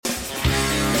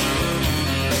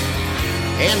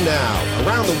And now,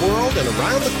 around the world and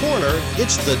around the corner,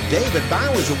 it's the David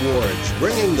Bowers Awards,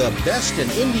 bringing the best in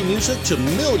indie music to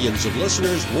millions of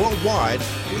listeners worldwide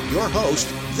with your host,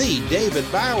 the David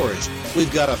Bowers.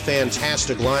 We've got a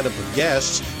fantastic lineup of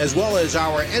guests, as well as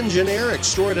our engineer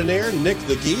extraordinaire, Nick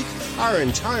the Geek, our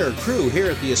entire crew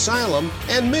here at the Asylum,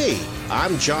 and me.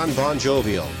 I'm John Bon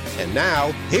Jovial. And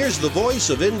now, here's the voice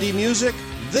of indie music,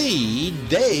 the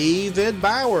David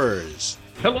Bowers.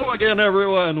 Hello again,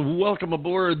 everyone. Welcome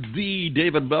aboard the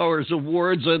David Bowers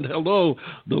Awards, and hello,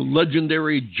 the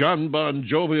legendary John Bon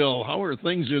Jovial. How are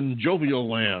things in Jovial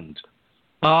land?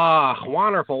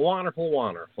 Wonderful, wonderful,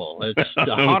 wonderful. It's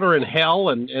hotter than hell,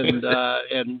 and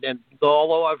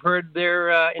although I've heard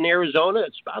there in Arizona,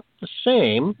 it's about the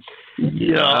same.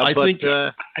 Yeah, I think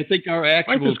our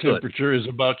actual temperature is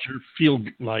about your field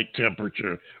light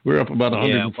temperature. We're up about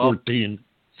 114.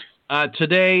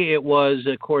 Today it was,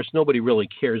 of course, nobody really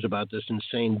cares about this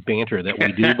insane banter that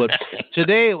we do, but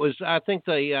today it was, I think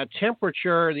the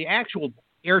temperature, the actual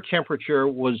air temperature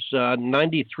was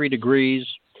 93 degrees,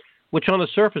 which on the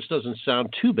surface doesn't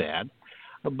sound too bad,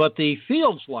 but the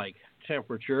feels-like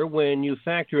temperature, when you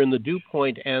factor in the dew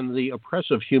point and the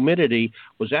oppressive humidity,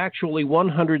 was actually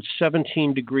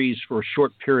 117 degrees for a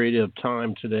short period of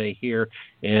time today here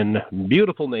in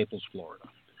beautiful Naples, Florida.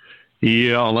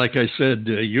 Yeah, like I said,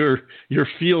 your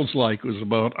feels like was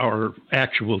about our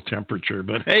actual temperature.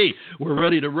 But hey, we're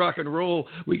ready to rock and roll.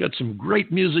 We got some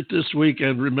great music this week,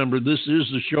 and remember, this is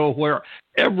the show where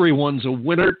everyone's a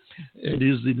winner. It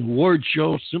is the award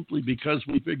show simply because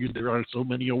we figured there are so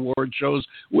many award shows.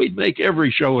 We'd make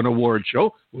every show an award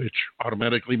show, which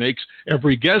automatically makes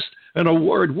every guest an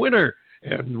award winner.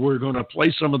 And we're going to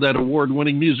play some of that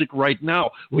award-winning music right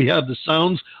now. We have the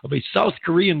sounds of a South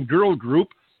Korean girl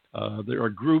group. They're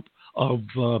a group of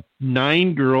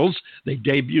 9 girls. They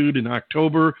debuted in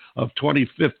October of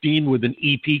 2015 with an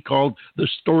EP called The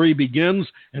Story Begins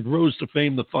and rose to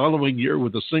fame the following year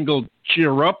with a single,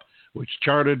 Cheer Up, which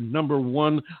charted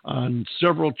 #1 on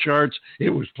several charts. It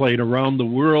was played around the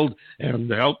world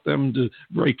and helped them to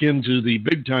break into the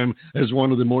big time as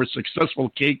one of the more successful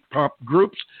K-pop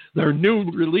groups. Their new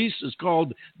release is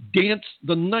called Dance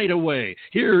the Night Away.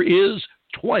 Here is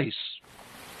Twice.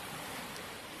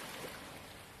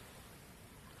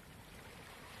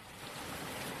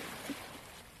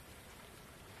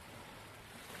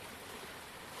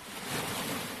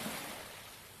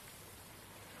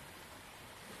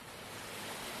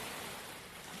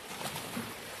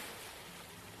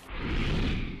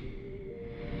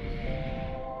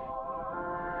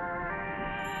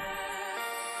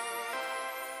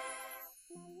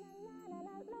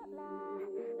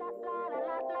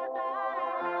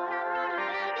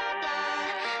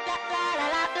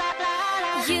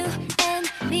 You and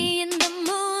me in the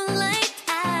moonlight,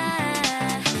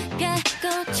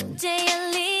 별꽃 축제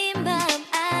열린 밤,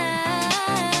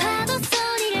 파도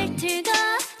소리를 들고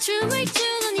춤을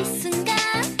추는 이 순간,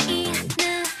 이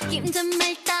느낌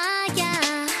정말 따야.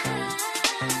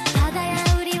 바다야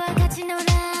우리와 같이 놀아,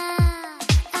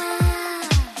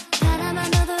 바람아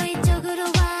너도 이쪽으로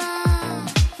와.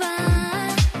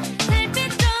 별빛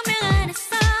조명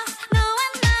안에서 너와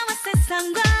나와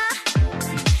세상과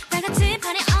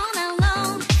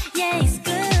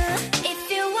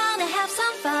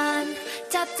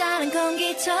다른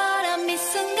공기처럼 이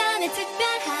순간에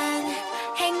특별한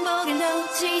행복을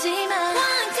놓치지 마. 1,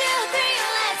 2, 3,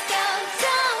 let's go. 저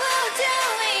우주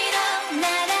위로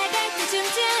날아갈 때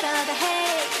춤추러 가.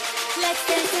 Hey, let's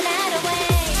dance the night away.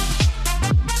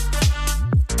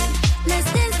 Let's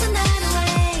dance the night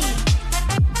away.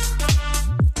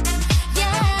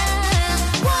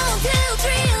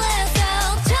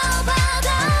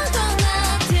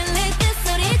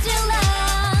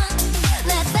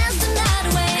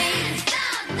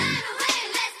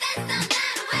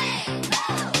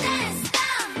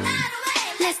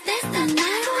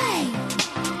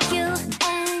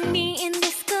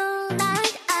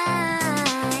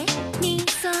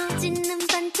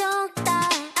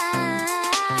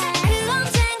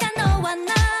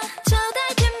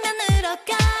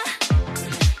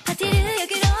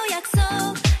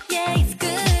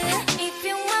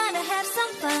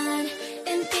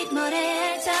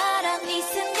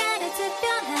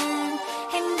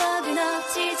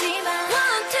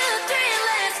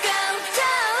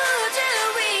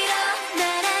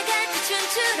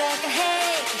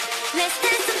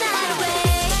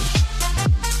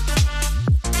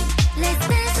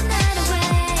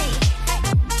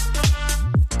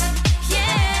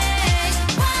 Yeah.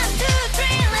 1, 2,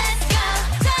 3, let's go.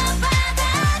 저 바다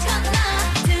건너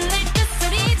들릴 때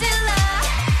소리 질러.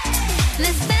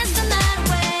 Let's dance the night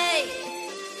away.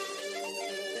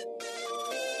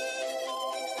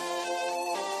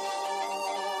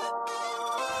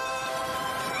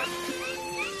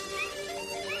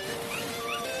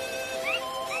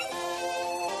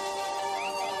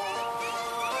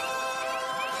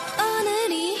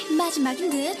 마지막인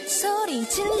듯 소리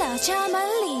질러 저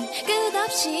멀리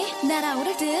끝없이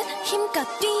날아오를 듯 힘껏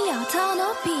뛰어 더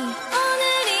높이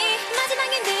오늘이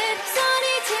마지막인 듯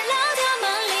소리 질러 저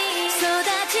멀리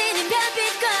쏟아지는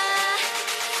별빛과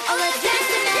Oh let's dance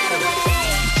the night away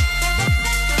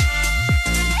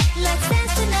Let's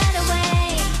dance the night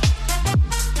away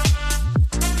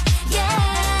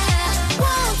Yeah 1,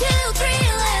 2, 3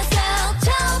 let's go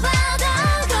저 바다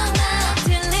건너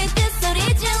들릴 듯 소리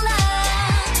질러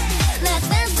Let's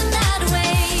dance the night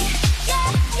away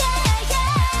Yeah yeah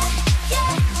yeah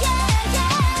Yeah yeah yeah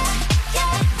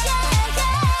Yeah yeah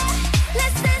yeah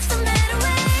Let's dance the night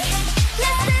away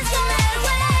Let's dance the night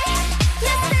away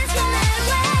Let's dance the night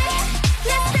away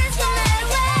Let's dance the night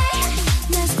away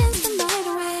Let's dance the night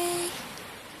away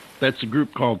That's a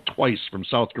group called Twice from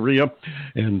South Korea,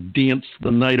 and Dance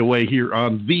the Night Away here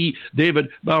on the David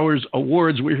Bowers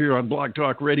Awards. We're here on Blog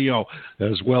Talk Radio,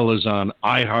 as well as on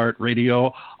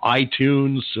iHeartRadio,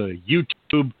 iTunes,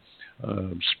 YouTube,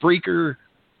 Spreaker,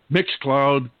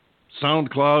 Mixcloud,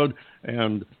 SoundCloud,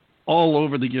 and all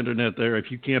over the internet there.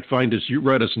 If you can't find us, you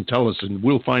write us and tell us, and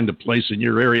we'll find a place in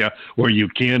your area where you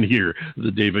can hear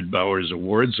the David Bowers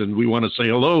Awards. And we want to say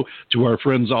hello to our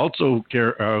friends also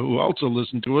who also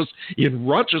listen to us in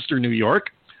Rochester, New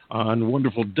York, on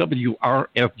wonderful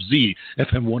WRFZ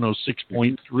FM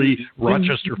 106.3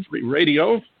 Rochester Free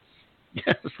Radio.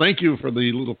 Yes, thank you for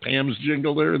the little Pam's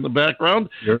jingle there in the background.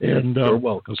 You're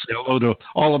welcome. Say hello to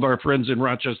all of our friends in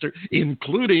Rochester,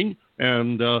 including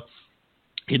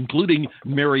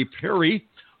Mary Perry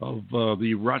of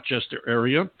the Rochester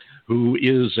area, who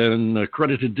is an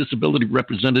accredited disability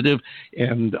representative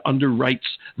and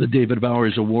underwrites the David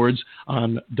Bowers Awards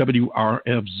on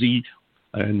WRFZ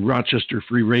and Rochester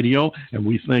Free Radio. And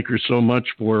we thank her so much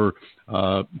for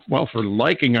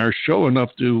liking our show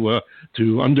enough to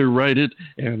underwrite it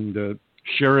and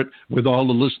share it with all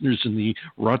the listeners in the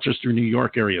Rochester, New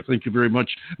York area. Thank you very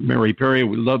much, Mary Perry.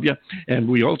 We love you. And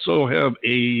we also have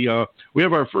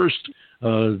our first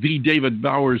The David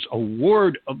Bowers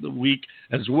Award of the week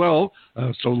as well.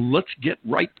 So let's get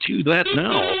right to that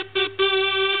now.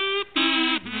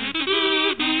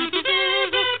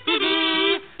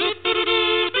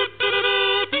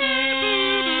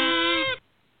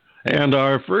 And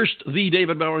our first The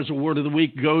David Bowers Award of the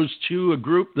week goes to a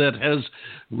group that has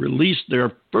released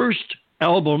their first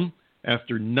album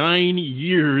after 9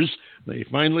 years. They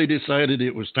finally decided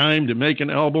it was time to make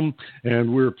an album,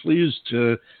 and we're pleased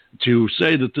to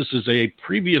say that this is a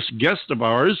previous guest of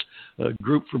ours, a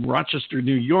group from Rochester,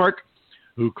 New York,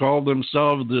 who called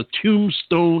themselves the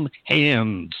Tombstone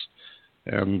Hands.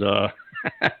 And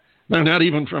they're not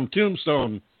even from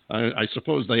Tombstone. I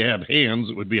suppose they have hands.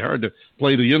 It would be hard to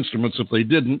play the instruments if they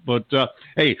didn't. But,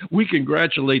 hey, we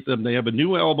congratulate them. They have a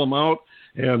new album out,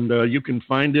 and you can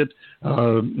find it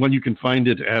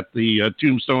at the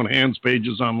Tombstone Hands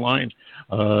pages online.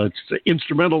 It's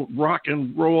instrumental rock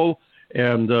and roll,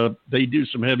 and they do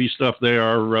some heavy stuff. They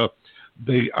are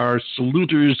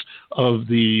saluters of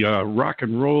the rock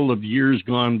and roll of years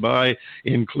gone by,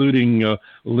 including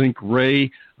Link Ray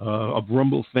of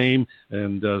Rumble fame.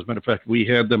 And as a matter of fact, we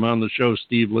had them on the show.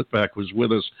 Steve Litvack was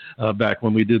with us back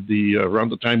when we did around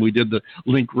the time we did the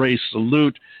Link Ray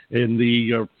salute. In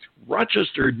the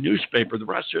Rochester newspaper, the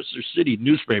Rochester City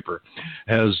newspaper,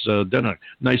 has done a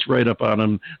nice write-up on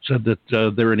them, said that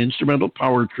they're an instrumental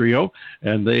power trio,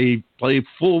 and they play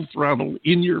full throttle,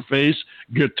 in-your-face,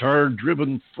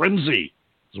 guitar-driven frenzy.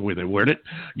 That's the way they word it.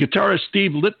 Guitarist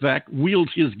Steve Litvack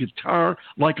wields his guitar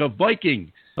like a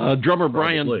Viking. Drummer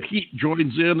Brian Pete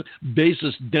joins in.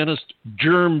 Bassist dentist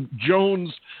Germ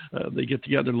Jones. They get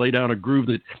together and lay down a groove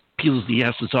that peels the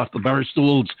asses off the bar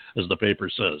stools, as the paper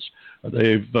says.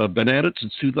 They've been at it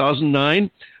since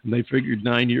 2009, and they figured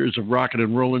 9 years of rocking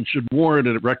and rolling should warrant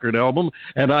a record album,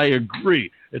 and I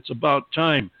agree. It's about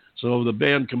time. So the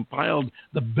band compiled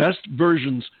the best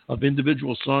versions of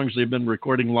individual songs they've been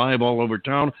recording live all over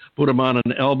town, put them on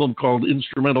an album called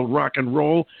Instrumental Rock and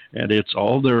Roll, and it's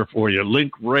all there for you.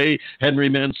 Link Ray, Henry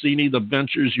Mancini, The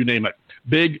Ventures, you name it.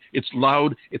 Big, it's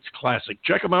loud, it's classic.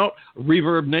 Check them out,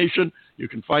 Reverb Nation. You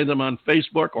can find them on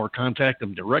Facebook or contact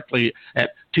them directly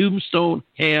at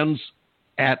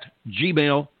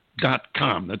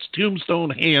tombstonehands@gmail.com. That's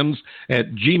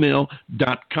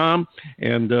tombstonehands@gmail.com.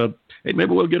 And hey,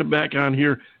 maybe we'll get them back on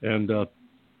here and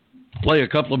play a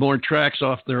couple of more tracks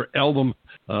off their album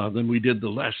than we did the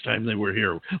last time they were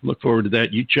here. Look forward to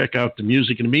that. You check out the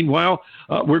music. And meanwhile,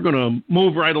 we're going to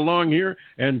move right along here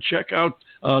and check out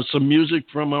some music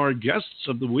from our guests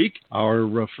of the week.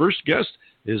 Our first guest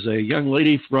is a young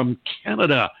lady from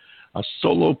Canada, a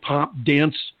solo pop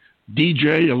dance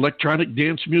DJ, electronic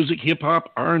dance music,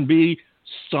 hip-hop, R&B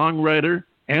songwriter,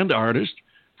 and artist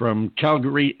from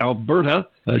Calgary, Alberta.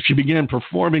 She began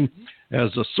performing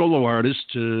as a solo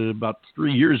artist about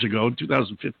 3 years ago, in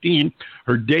 2015.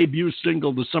 Her debut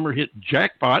single, the summer hit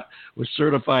Jackpot, was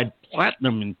certified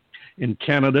platinum in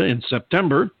Canada in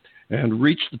September and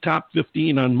reached the top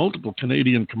 15 on multiple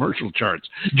Canadian commercial charts.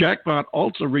 Jackpot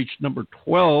also reached number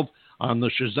 12 on the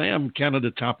Shazam Canada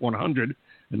Top 100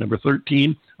 and number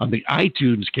 13 on the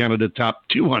iTunes Canada Top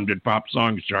 200 pop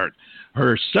songs chart.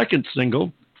 Her second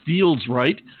single, Feels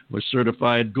Right, was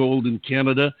certified gold in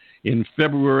Canada in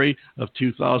February of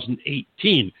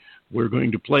 2018. We're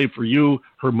going to play for you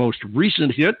her most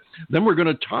recent hit. Then we're going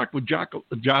to talk with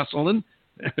Jocelyn,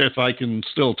 if I can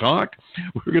still talk.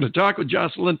 We're going to talk with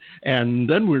Jocelyn, and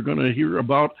then we're going to hear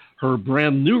about her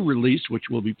brand new release, which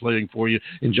we'll be playing for you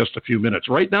in just a few minutes.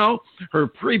 Right now, her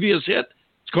previous hit,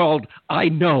 it's called I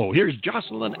Know. Here's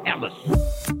Jocelyn Alice.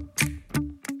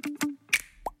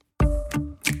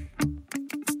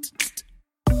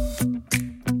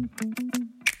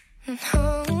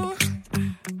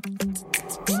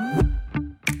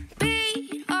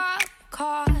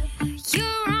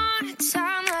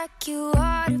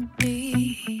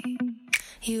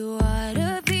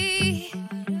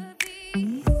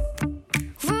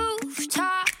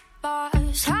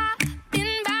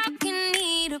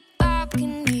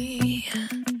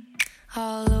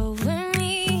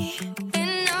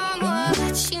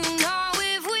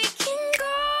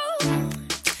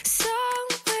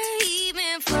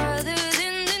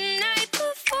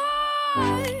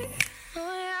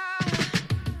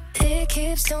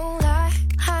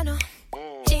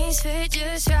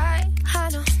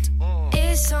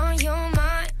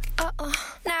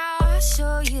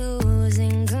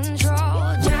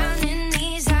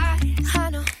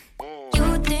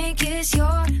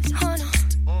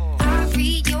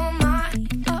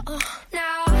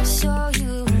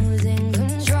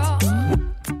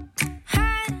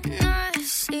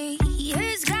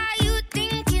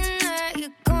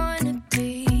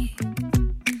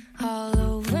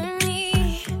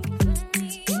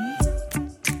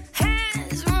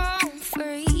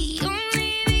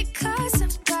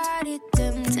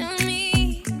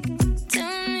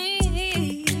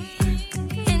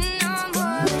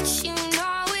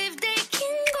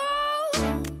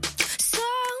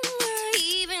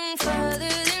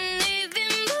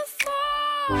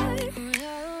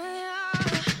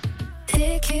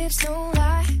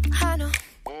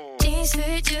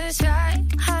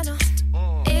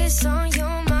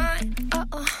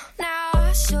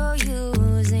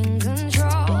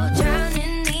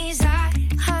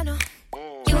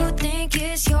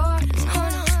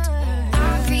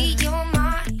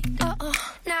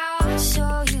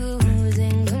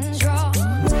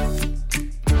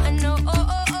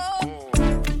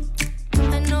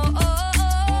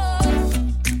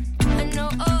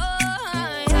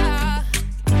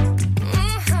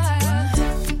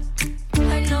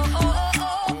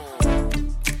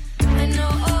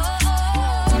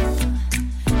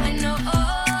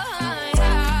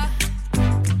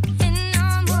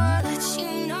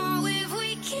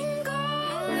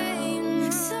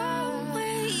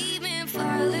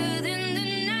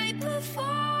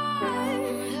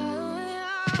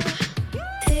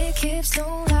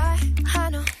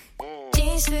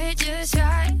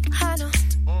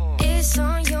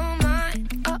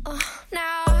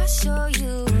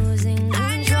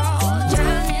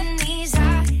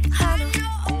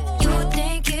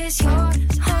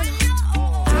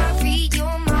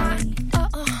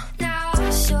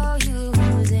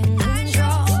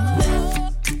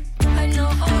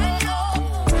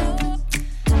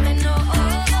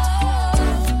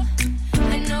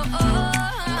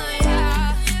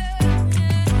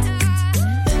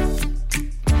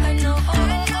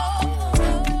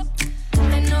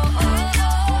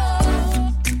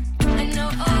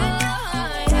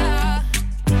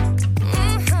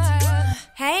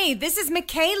 This is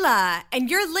Michaela, and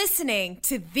you're listening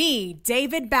to The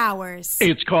David Bowers.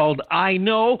 It's called I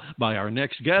Know by our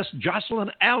next guest,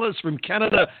 Jocelyn Alice from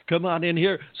Canada. Come on in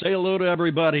here, say hello to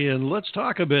everybody, and let's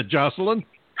talk a bit, Jocelyn.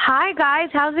 Hi, guys.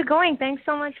 How's it going? Thanks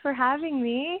so much for having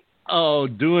me. Oh,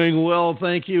 doing well,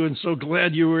 thank you, and so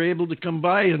glad you were able to come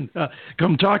by and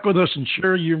come talk with us and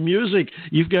share your music.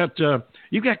 You've got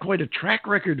quite a track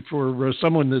record for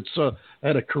someone that's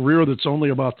had a career that's only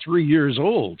about 3 years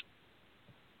old.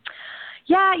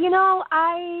 Yeah, you know,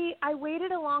 I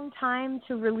waited a long time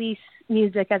to release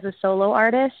music as a solo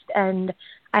artist, and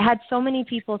I had so many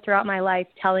people throughout my life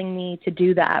telling me to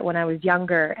do that when I was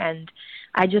younger, and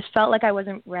I just felt like I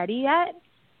wasn't ready yet,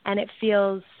 and it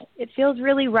feels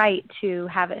really right to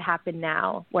have it happen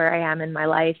now where I am in my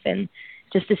life and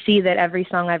just to see that every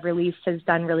song I've released has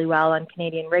done really well on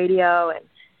Canadian radio. And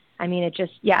I mean, it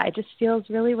just feels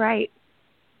really right.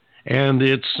 And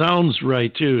it sounds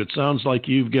right, too. It sounds like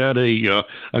you've got a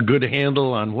good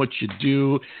handle on what you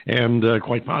do and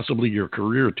quite possibly your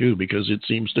career, too, because it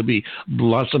seems to be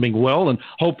blossoming well, and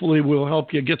hopefully will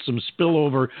help you get some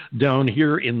spillover down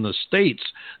here in the States.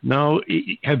 Now,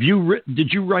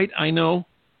 did you write I Know?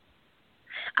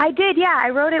 I did, yeah.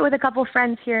 I wrote it with a couple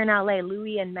friends here in LA,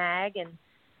 Louie and Mag, and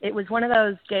it was one of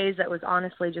those days that was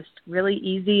honestly just really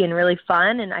easy and really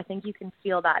fun, and I think you can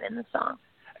feel that in the song.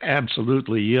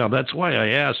 Absolutely, yeah. That's why I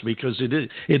asked, because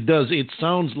it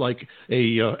sounds like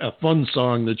a fun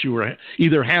song that you were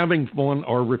either having fun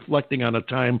or reflecting on a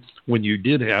time when you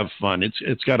did have fun.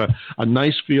 It's got a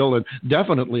nice feel and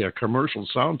definitely a commercial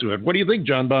sound to it. What do you think,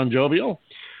 John Bon Jovial?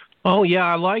 Oh yeah,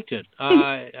 I liked it.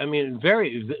 I mean,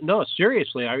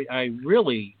 seriously, I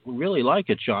really, really like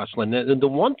it, Jocelyn. The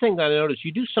one thing that I noticed,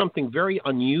 you do something very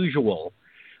unusual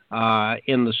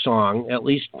in the song, at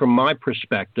least from my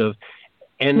perspective.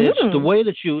 And it's the way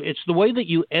that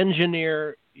you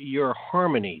engineer your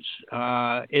harmonies.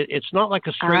 It's not like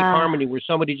a straight harmony where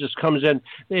somebody just comes in.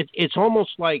 It's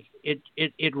almost like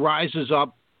it rises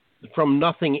up from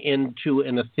nothing into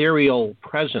an ethereal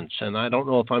presence. And I don't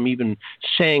know if I'm even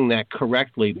saying that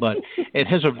correctly, but it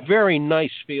has a very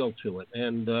nice feel to it.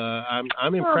 And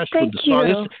I'm impressed with the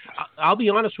song. I'll be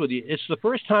honest with you. It's the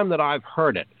first time that I've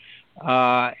heard it.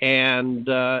 And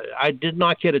I did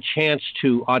not get a chance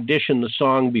to audition the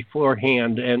song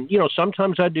beforehand. And,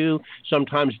 sometimes I do.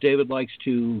 Sometimes David likes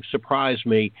to surprise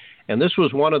me. And this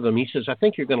was one of them. He says, I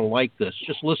think you're going to like this.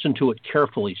 Just listen to it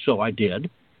carefully. So I did,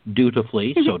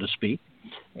 dutifully, so to speak.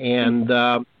 And,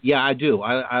 I do.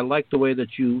 I like the way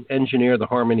that you engineer the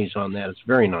harmonies on that. It's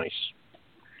very nice.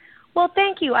 Well,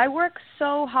 thank you. I work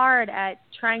so hard at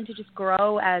trying to just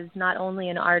grow as not only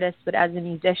an artist, but as a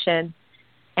musician.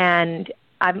 And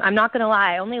I'm not going to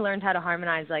lie, I only learned how to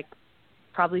harmonize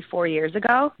probably 4 years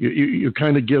ago. You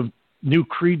kind of give new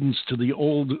credence to the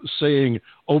old saying,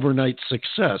 overnight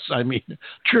success. I mean,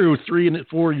 true, 3 and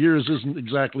 4 years isn't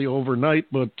exactly overnight,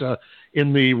 but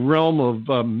in the realm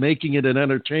of making it an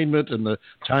entertainment and the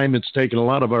time it's taken a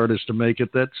lot of artists to make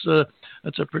it, that's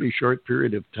a pretty short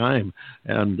period of time.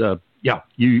 And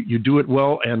you do it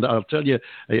well, and I'll tell you,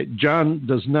 John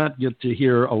does not get to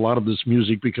hear a lot of this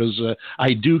music because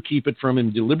I do keep it from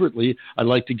him deliberately. I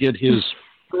like to get his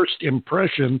first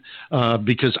impression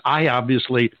because I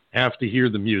obviously have to hear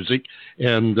the music,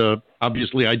 and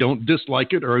obviously I don't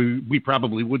dislike it, or we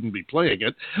probably wouldn't be playing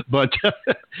it. But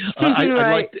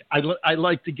I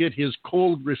like to get his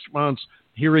cold response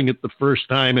hearing it the first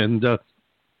time, and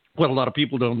what a lot of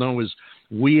people don't know is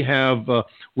we have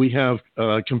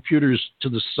computers to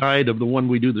the side of the one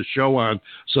we do the show on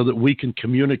so that we can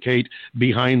communicate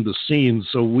behind the scenes.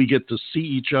 So we get to see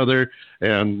each other.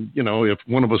 And, if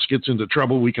one of us gets into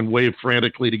trouble, we can wave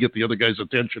frantically to get the other guy's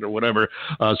attention or whatever.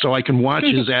 So I can watch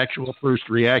his actual first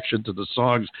reaction to the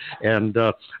songs. And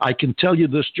I can tell you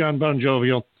this, John Bon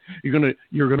Jovial, you're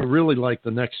gonna really like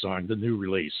the next song, the new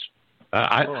release.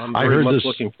 I'm very much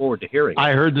looking forward to hearing it.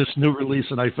 I heard this new release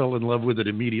and I fell in love with it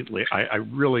immediately. I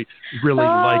really, really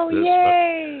like this.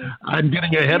 Yay. I'm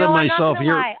getting ahead of myself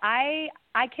here. Lie.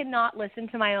 I cannot listen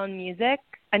to my own music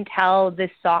until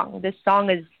this song. This song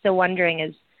is Still Wondering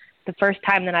is the first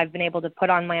time that I've been able to put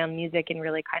on my own music and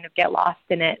really kind of get lost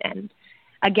in it. And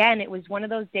again, it was one of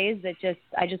those days that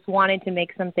I just wanted to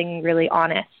make something really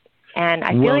honest. And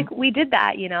I feel like we did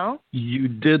that, You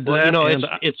did that.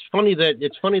 Well, it's funny that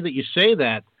you say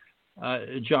that,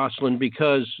 Jocelyn,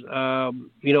 because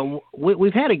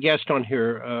we've had a guest on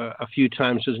here a few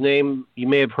times. His name, you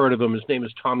may have heard of him. His name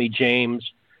is Tommy James,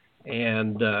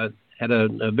 and had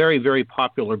a very, very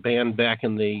popular band back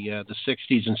in the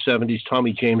 60s and 70s.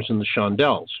 Tommy James and the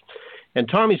Shondells. And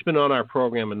Tommy's been on our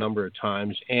program a number of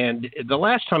times. And the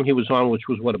last time he was on, which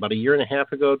was about a year and a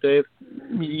half ago, Dave?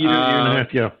 Year and a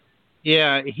half, yeah.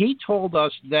 Yeah, he told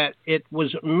us that it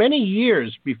was many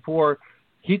years before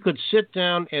he could sit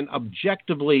down and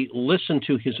objectively listen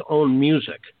to his own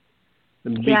music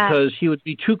because he would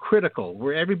be too critical,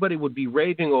 where everybody would be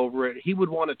raving over it. He would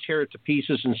want to tear it to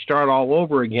pieces and start all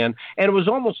over again. And it was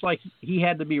almost like he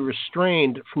had to be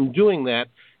restrained from doing that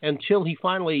until he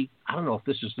finally, I don't know if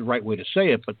this is the right way to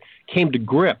say it, but came to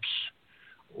grips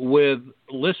with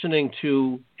listening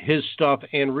to his stuff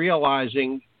and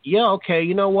realizing, yeah, okay,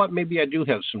 you know what? Maybe I do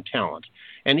have some talent.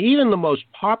 And even the most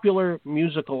popular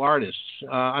musical artists,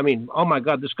 oh my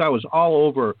God, this guy was all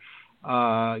over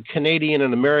Canadian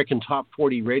and American top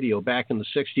 40 radio back in the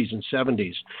 60s and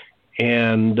 70s.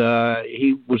 And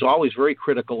he was always very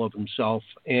critical of himself,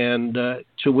 and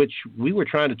to which we were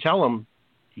trying to tell him,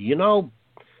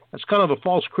 that's kind of a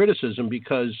false criticism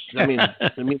because I mean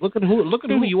look at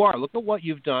who you are, look at what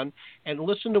you've done, and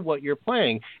listen to what you're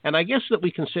playing. And I guess that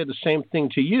we can say the same thing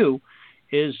to you.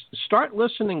 Is start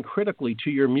listening critically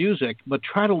to your music, but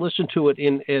try to listen to it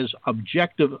in as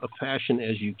objective a fashion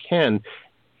as you can.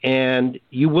 And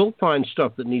you will find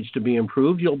stuff that needs to be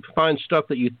improved. You'll find stuff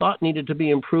that you thought needed to be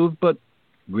improved, but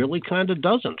really kind of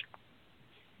doesn't.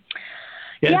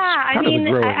 Yeah,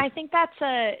 I think that's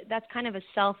kind of a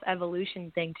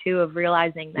self-evolution thing, too, of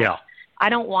realizing that I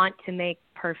don't want to make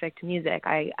perfect music.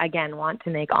 I, again, want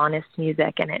to make honest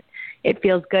music, and it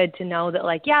feels good to know that,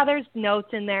 like, there's notes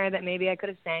in there that maybe I could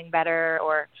have sang better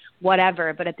or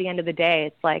whatever, but at the end of the day,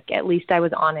 it's like at least I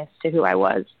was honest to who I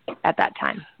was at that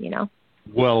time,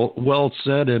 Well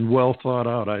said and well thought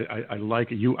out. I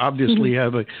like it. You obviously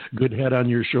have a good head on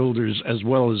your shoulders as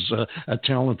well as a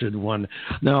talented one.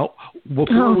 Now,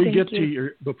 before we get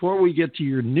to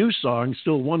your new song,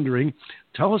 Still Wondering,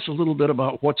 tell us a little bit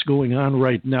about what's going on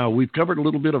right now. We've covered a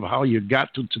little bit of how you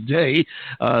got to today.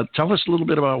 Tell us a little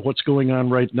bit about what's going on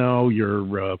right now. Your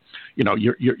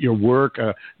work.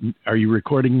 Are you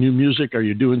recording new music? Are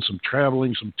you doing some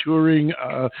traveling, some touring?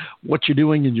 What you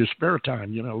doing in your spare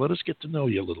time? Let us get to know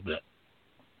you a little bit.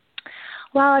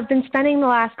 Well, I've been spending the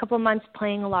last couple of months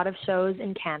playing a lot of shows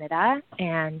in Canada,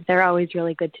 and they're always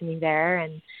really good to me there.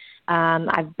 And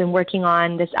I've been working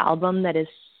on this album that is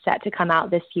set to come out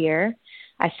this year.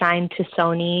 I signed to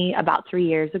Sony about 3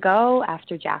 years ago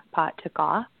after Jackpot took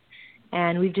off,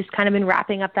 and we've just kind of been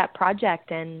wrapping up that project.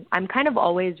 And I'm kind of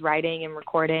always writing and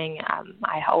recording.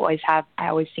 I always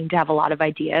seem to have a lot of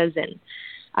ideas, and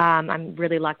I'm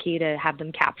really lucky to have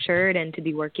them captured and to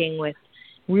be working with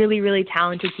really, really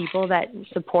talented people that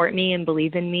support me and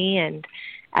believe in me. And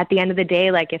at the end of the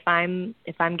day, like if I'm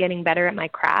getting better at my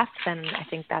craft, then I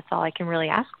think that's all I can really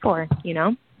ask for,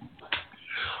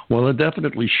 Well, it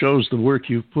definitely shows the work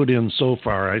you've put in so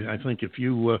far. I think if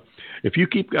you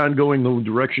keep on going the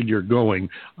direction you're going,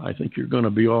 I think you're going to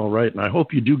be all right. And I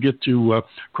hope you do get to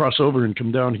cross over and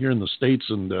come down here in the States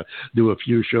and do a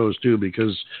few shows too,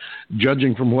 because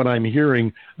judging from what I'm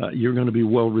hearing, you're going to be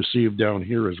well received down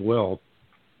here as well.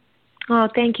 Oh,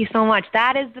 thank you so much.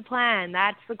 That is the plan.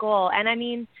 That's the goal. And I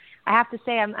mean, I have to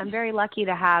say I'm very lucky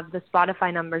to have the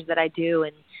Spotify numbers that I do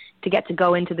and to get to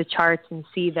go into the charts and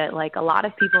see that like a lot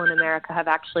of people in America have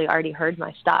actually already heard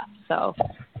my stuff. So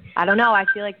I don't know. I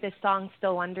feel like this song,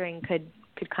 Still Wondering, could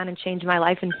kind of change my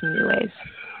life in some new ways.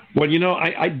 Well,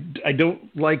 I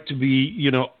don't like to be,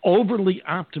 overly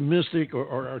optimistic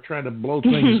or try to blow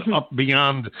things up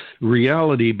beyond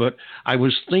reality. But I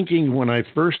was thinking when I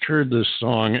first heard this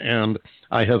song, and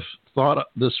I have thought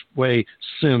this way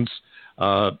since,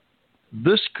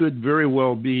 this could very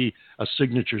well be a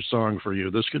signature song for you.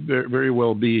 This could very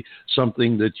well be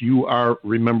something that you are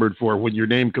remembered for. When your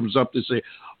name comes up, to say,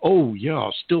 "Oh yeah,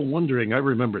 Still Wondering, I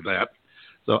remember that."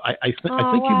 So I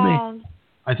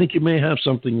think you may have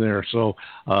something there. So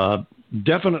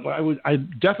definitely, I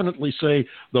definitely say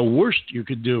the worst you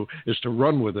could do is to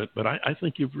run with it. But I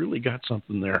think you've really got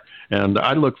something there, and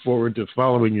I look forward to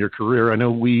following your career. I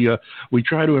know we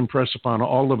try to impress upon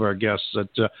all of our guests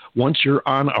that once you're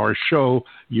on our show,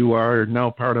 you are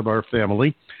now part of our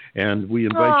family. And we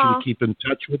invite you to keep in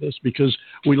touch with us because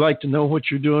we like to know what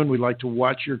you're doing. We like to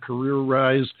watch your career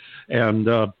rise, and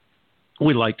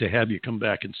we'd like to have you come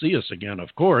back and see us again,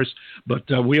 of course. But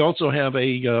we also have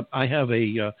I have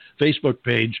a Facebook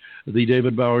page, the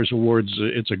David Bowers Awards.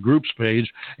 It's a groups page,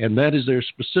 and that is there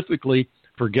specifically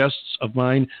for guests of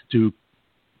mine to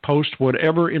post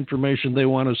whatever information they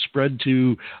want to spread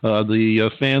to the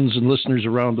fans and listeners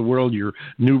around the world, your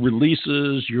new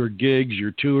releases, your gigs,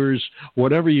 your tours,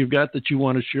 whatever you've got that you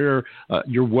want to share.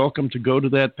 You're welcome to go to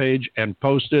that page and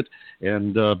post it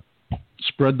and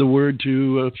spread the word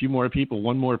to a few more people.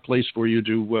 One more place for you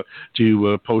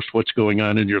to post what's going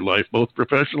on in your life, both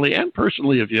professionally and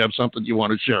personally, if you have something you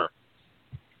want to share.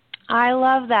 I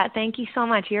love that. Thank you so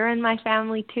much. You're in my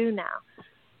family too now.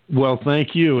 Well,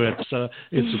 thank you. It's a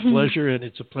pleasure, and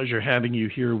it's a pleasure having you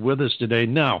here with us today.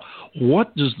 Now,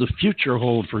 what does the future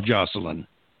hold for Jocelyn?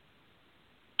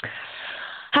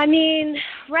 I mean,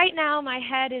 right now my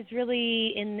head is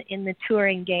really in the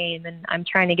touring game, and I'm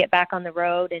trying to get back on the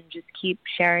road and just keep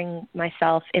sharing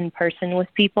myself in person with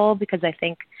people because I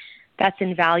think that's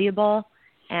invaluable.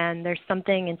 And there's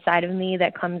something inside of me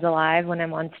that comes alive when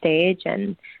I'm on stage,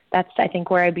 and that's, I think,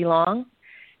 where I belong.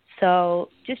 So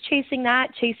just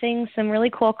chasing some really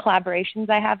cool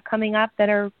collaborations I have coming up that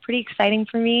are pretty exciting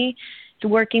for me, to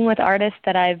working with artists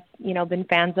that I've, been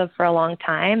fans of for a long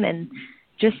time, and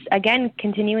just, again,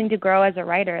 continuing to grow as a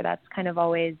writer. That's kind of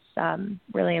always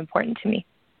really important to me.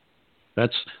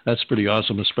 That's pretty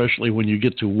awesome, especially when you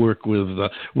get to work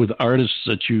with artists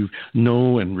that you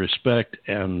know and respect,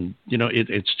 and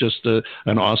it's just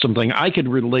an awesome thing. I can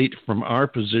relate from our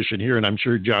position here, and I'm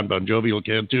sure John Bon Jovial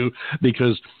can too,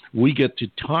 because we get to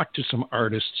talk to some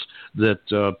artists that.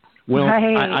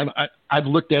 Right. I've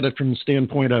looked at it from the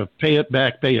standpoint of pay it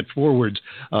back, pay it forwards.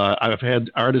 I've had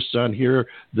artists on here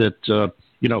that.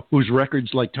 Whose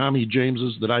records like Tommy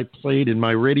James's that I played in my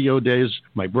radio days,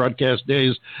 my broadcast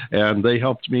days, and they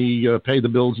helped me pay the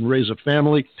bills and raise a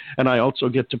family. And I also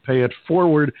get to pay it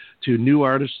forward to new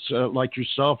artists like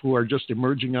yourself who are just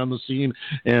emerging on the scene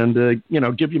and,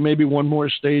 give you maybe one more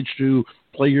stage to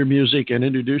play your music and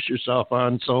introduce yourself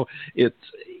on. So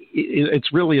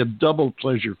it's really a double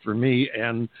pleasure for me.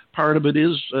 And part of it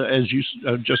is, as you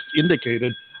just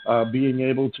indicated, being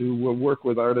able to work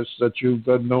with artists that you've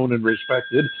known and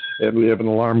respected. And we have an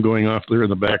alarm going off there in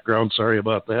the background. Sorry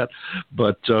about that.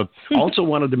 But also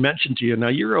wanted to mention to you, now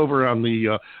you're over on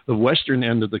the western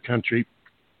end of the country.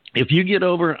 If you get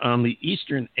over on the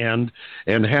eastern end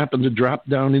and happen to drop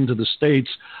down into the States,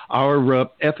 our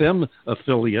FM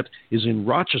affiliate is in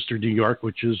Rochester, New York,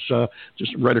 which is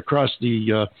just right across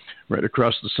the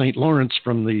St. Lawrence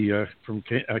from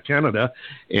Canada,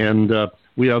 and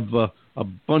we have a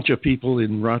bunch of people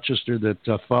in Rochester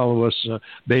that follow us,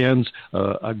 bands,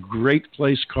 a great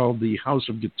place called the House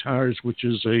of Guitars, which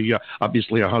is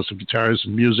obviously a house of guitars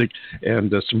and music,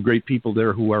 and some great people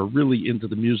there who are really into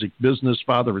the music business.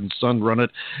 Father and son run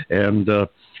it, and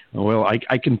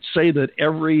I can say that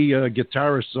every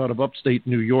guitarist out of upstate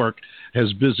New York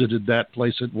has visited that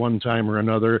place at one time or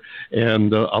another,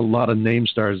 and a lot of name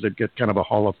stars that get kind of a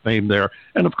Hall of Fame there.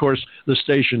 And, of course, the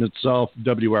station itself,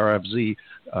 WRFZ,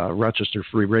 Rochester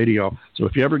Free Radio. So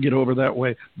if you ever get over that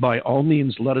way, by all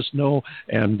means, let us know,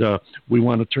 and we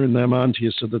want to turn them on to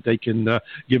you so that they can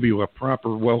give you a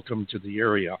proper welcome to the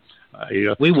area.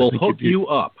 We will hook you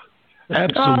up.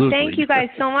 Absolutely. Oh, thank you guys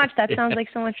so much. That sounds like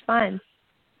so much fun.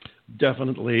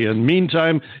 Definitely. And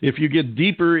meantime, if you get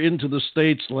deeper into the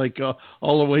States, like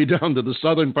all the way down to the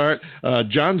southern part,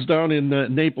 John's down in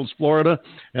Naples, Florida,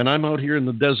 and I'm out here in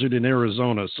the desert in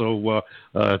Arizona. So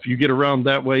if you get around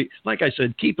that way, like I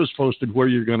said, keep us posted where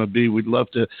you're going to be. We'd love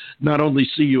to not only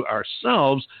see you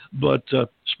ourselves, but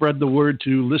spread the word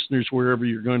to listeners wherever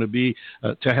you're going to be,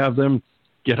 to have them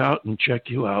get out and check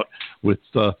you out with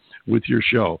your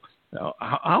show.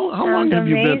 How long have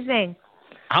you been? Amazing.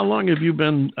 How long have you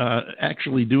been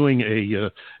actually doing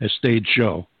a stage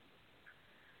show?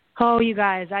 Oh, you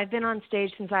guys, I've been on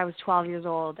stage since I was 12 years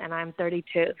old, and I'm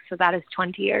 32, so that is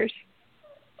 20 years.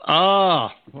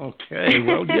 Ah, okay.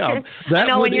 Well, yeah. I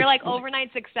know, when you're like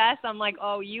overnight success, I'm like,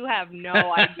 oh, you have no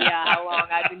idea how long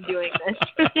I've been doing this.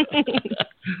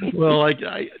 Well,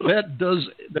 that does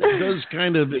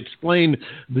kind of explain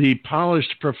the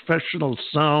polished professional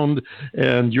sound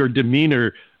and your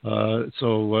demeanor.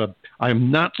 So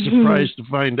I'm not surprised to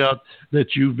find out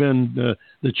that you've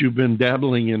been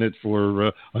dabbling in it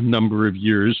for a number of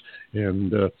years,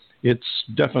 and it's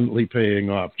definitely paying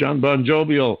off. John Bon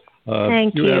Jovial.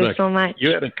 Thank you so much.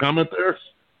 You had a comment there?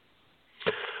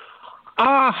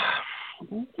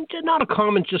 Not a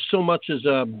comment, just so much as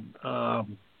I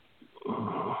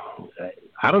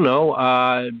don't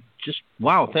know. Just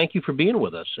wow! Thank you for being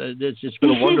with us. It's been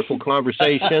a wonderful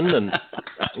conversation, and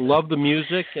love the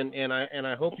music, and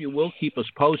I hope you will keep us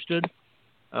posted.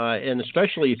 And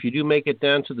especially if you do make it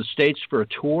down to the States for a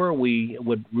tour, we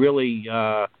would really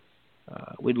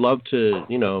we'd love to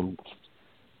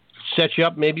set you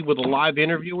up maybe with a live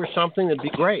interview or something. That'd be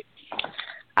great.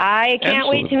 I can't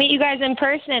wait to meet you guys in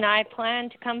person. I plan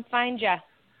to come find you.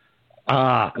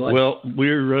 Well,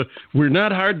 we're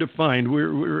not hard to find.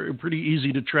 We're pretty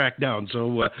easy to track down.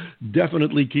 So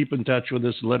definitely keep in touch with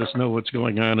us. Let us know what's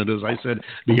going on. And as I said,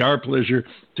 it'd be our pleasure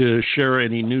to share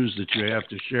any news that you have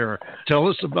to share. Tell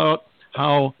us about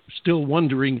how Still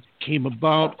Wondering came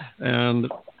about and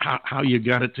how you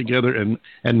got it together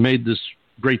and made this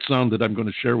great sound that I'm going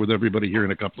to share with everybody here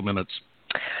in a couple of minutes.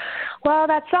 Well,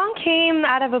 that song came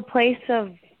out of a place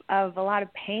of a lot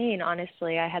of pain,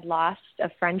 honestly. I had lost a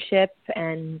friendship,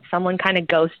 and someone kind of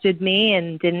ghosted me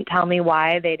and didn't tell me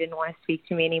why they didn't want to speak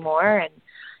to me anymore. And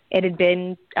it had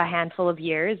been a handful of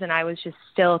years, and I was just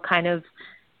still kind of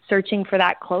searching for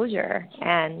that closure.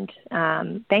 And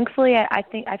thankfully, I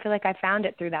feel like I found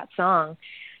it through that song.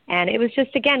 And it was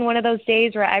just, again, one of those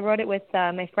days where I wrote it with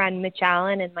my friend Mitch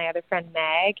Allen and my other friend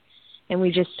Meg, and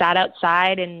we just sat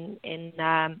outside in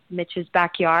Mitch's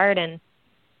backyard, and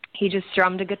he just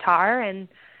strummed a guitar, and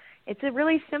it's a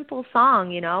really simple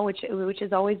song, which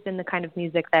has always been the kind of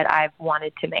music that I've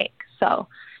wanted to make. So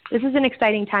this is an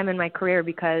exciting time in my career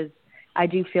because I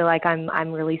do feel like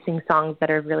I'm releasing songs that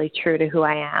are really true to who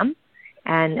I am.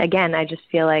 And again, I just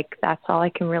feel like that's all I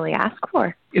can really ask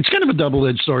for. It's kind of a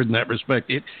double-edged sword in that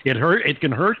respect. It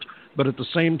can hurt, but at the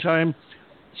same time,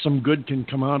 some good can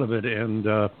come out of it. And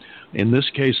in this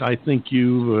case, I think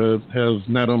you have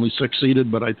not only succeeded,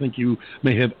 but I think you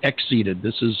may have exceeded.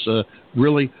 This is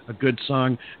really a good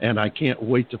song, and I can't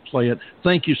wait to play it.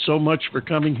 Thank you so much for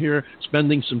coming here,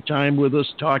 spending some time with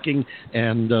us, talking,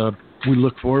 and we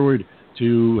look forward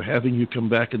to having you come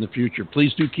back in the future.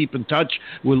 Please do keep in touch.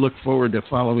 We look forward to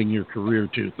following your career,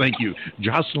 too. Thank you.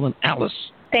 Jocelyn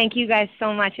Alice. Thank you guys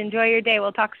so much. Enjoy your day.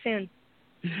 We'll talk soon.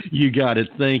 You got it.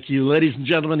 Thank you. Ladies and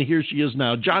gentlemen, here she is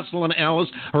now. Jocelyn Alice,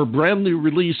 her brand new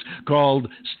release called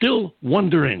Still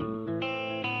Wondering.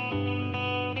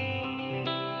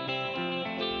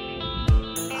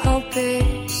 Hope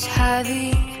is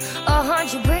heavy,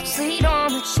 100 bricks lead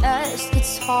on the chest.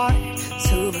 It's hard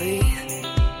to breathe.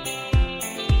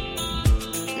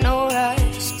 No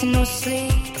rest, no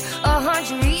sleep,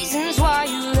 100 reasons why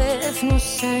you live, no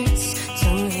sense to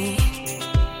me.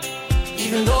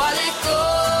 Even though I let go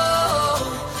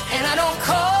and I don't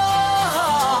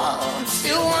call, I'm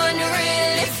still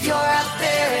wondering if you're out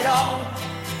there at all.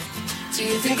 Do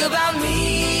you think about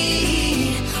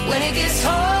me when it gets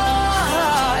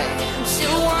hard? I'm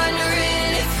still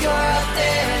wondering if you're out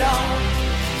there at all.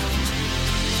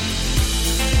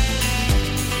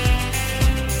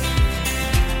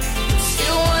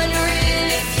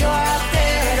 You're out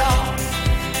there at all.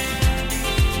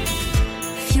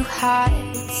 If you had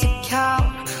to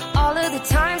count all of the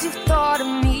times you've thought of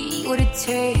me, would it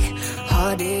take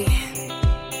a day?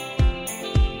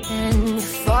 And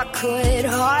if I could,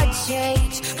 I'd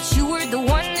change, but you were the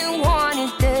one who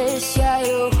wanted this, yeah,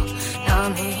 you,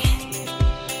 not me.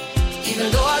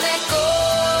 Even though I let go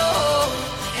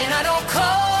and I don't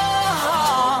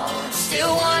call, I'm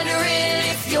still wondering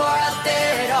if you're out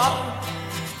there at all.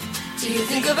 Do you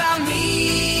think about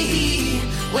me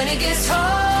when it gets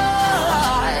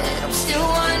hard? I'm still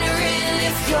wondering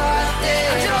if you're out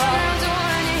there at all.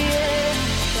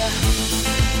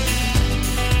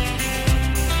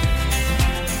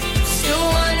 Still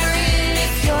wondering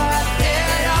if you're out there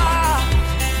at all.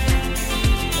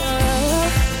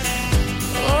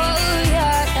 Oh yeah.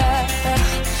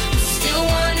 Still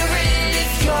wondering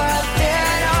if you're out there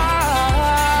at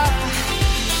all.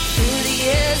 Through the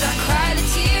years I cried the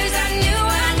tears I knew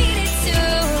I needed to.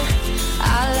 I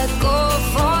let go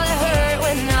of all the hurt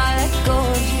when I let go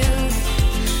of you.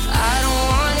 I don't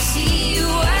wanna see you,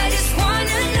 I just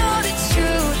wanna know the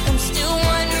truth. I'm still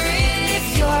wondering if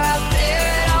you're out there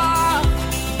at all.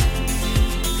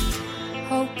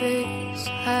 Hope is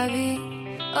heavy,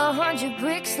 100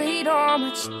 bricks laid on my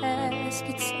chest.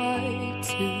 It's hard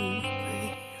to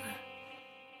breathe.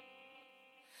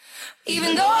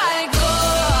 Even though I go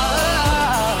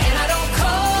and I don't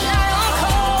call,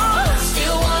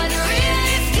 still wondering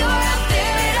if you're out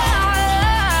there at all.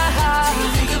 Do you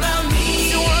think about me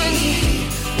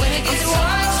when it gets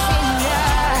hard?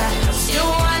 I'm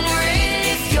still wondering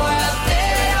if you're out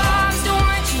there at all. I'm still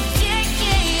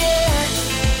wondering, yeah.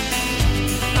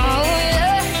 Oh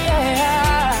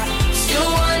yeah. Still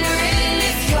wondering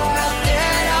if you're out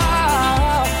there at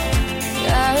all.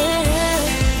 Yeah.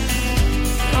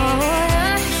 Oh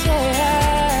yeah.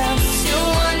 I'm still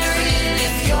wondering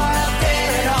if you're out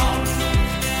there at all.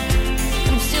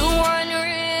 I'm still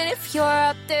wondering if you're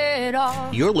out there at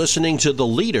all. You're listening to the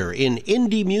leader in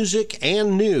indie music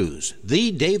and news,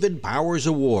 the David Bowers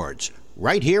Awards,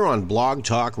 right here on Blog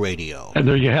Talk Radio. And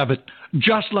there you have it.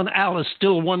 Jocelyn Alice,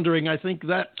 Still Wondering. I think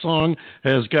that song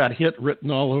has got hit written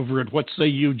all over it. What say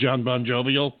you, John Bon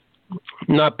Jovial?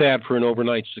 Not bad for an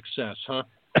overnight success, huh?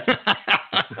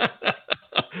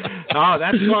 Oh,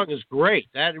 that song is great.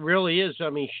 That really is. I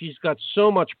mean, she's got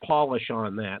so much polish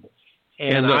on that.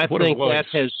 And I think that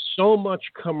has so much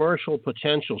commercial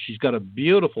potential. She's got a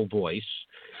beautiful voice.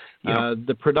 Yeah.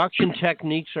 The production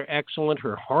techniques are excellent.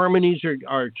 Her harmonies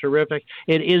are terrific.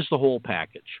 It is the whole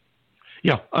package.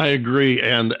 Yeah, I agree.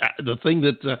 And the thing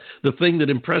that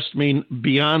impressed me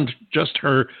beyond just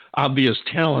her obvious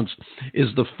talents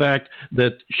is the fact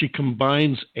that she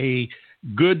combines a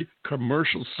good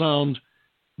commercial sound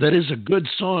that is a good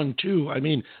song too. I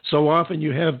mean, so often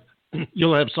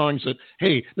you'll have songs that,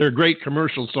 hey, they're a great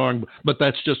commercial song, but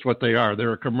that's just what they are.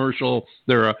 They're a commercial,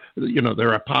 they're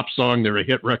a pop song, they're a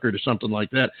hit record or something like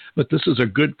that. But this is a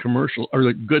good commercial or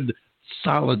a good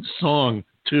solid song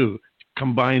too.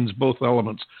 Combines both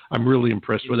elements. I'm really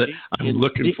impressed with it. I'm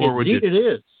looking forward to it.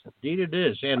 Indeed it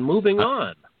is. And moving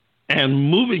on. And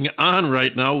moving on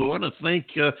right now, we want to thank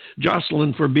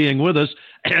Jocelyn for being with us,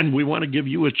 and we want to give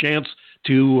you a chance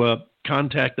to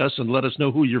contact us and let us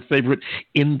know who your favorite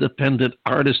independent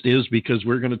artist is, because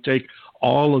we're going to take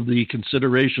all of the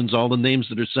considerations, all the names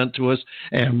that are sent to us,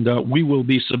 and we will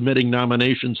be submitting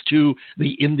nominations to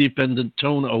the Independent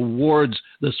Tone Awards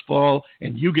this fall,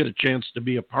 and you get a chance to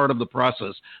be a part of the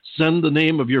process. Send the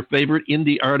name of your favorite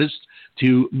indie artist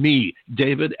to me,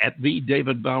 David, at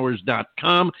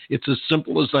TheDavidBowers.com. It's as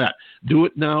simple as that. Do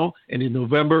it now, and in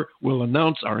November, we'll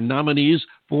announce our nominees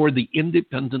for the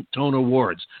Independent Tone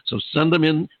Awards. So send them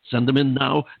in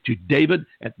now to David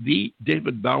at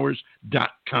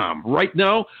TheDavidBowers.com. Right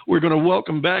now, we're going to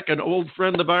welcome back an old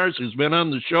friend of ours who's been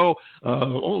on the show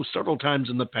several times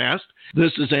in the past.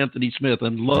 This is Anthony Smith,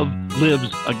 and Love Lives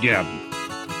Again.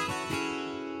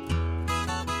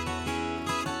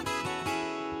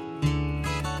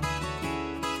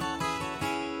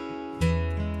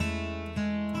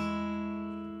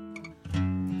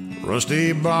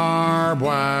 Rusty barbed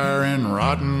wire and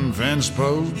rotten fence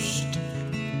post,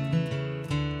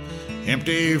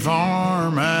 empty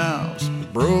farmhouse,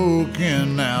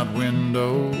 broken out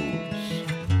windows,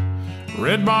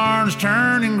 red barns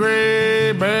turning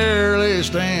gray, barely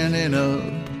standing up.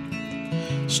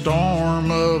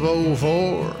 Storm of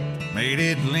 04 made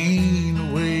it lean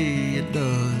the way it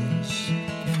does.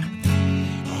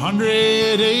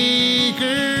 100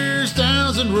 acres,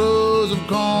 1,000 rows of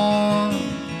corn,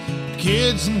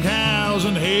 kids and cows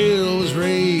and hell was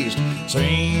raised,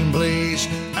 same place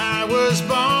I was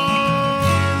born.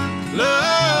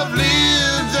 Love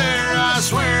lived there, I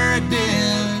swear it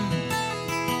did.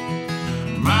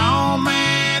 My old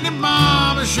man and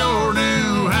mama sure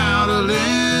knew how to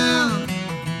live.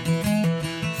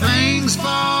 Things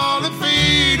fall and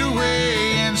fade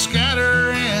away and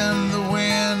scatter in the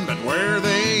wind, but where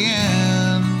they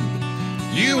end,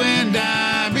 you and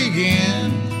I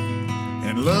begin,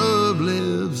 and love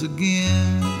lives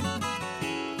again.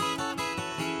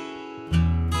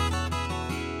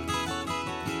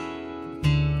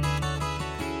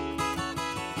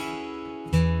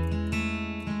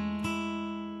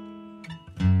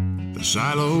 The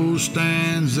silo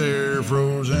stands there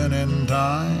frozen in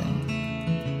time.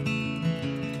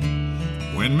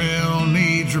 Windmill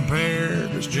needs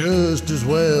repaired, it's just as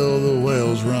well the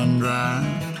wells run dry.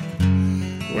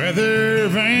 Weather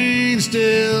vane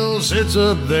still sits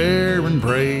up there and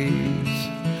prays.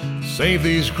 Save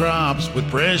these crops with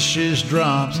precious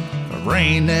drops of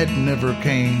rain that never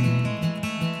came.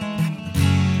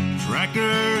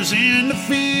 Tractors in the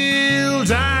field,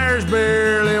 tires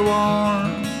barely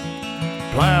worn.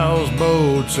 Plows,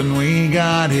 boats, and we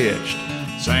got hitched.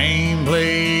 Same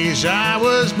place I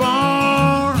was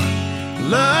born.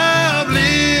 Love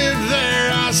lived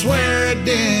there, I swear it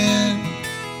did.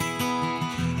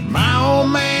 My old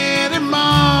man and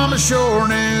mama sure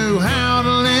knew how to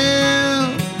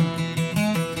live.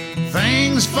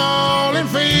 Things fall and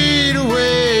fade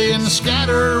away and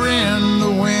scatter in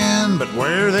the wind, but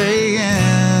where they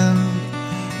end,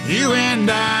 you and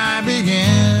I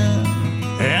begin,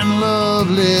 and love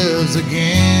lives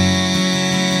again.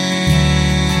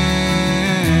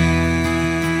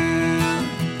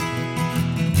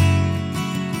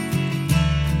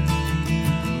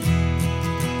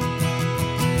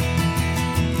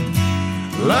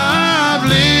 Love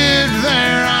lived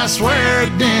there, I swear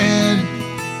it did.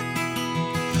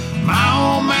 My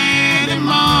old man and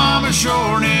mama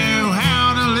sure knew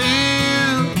how to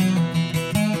live.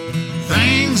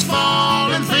 Things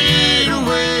fall and fade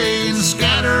away and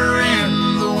scatter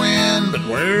in the wind, but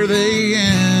where they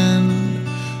end,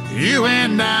 you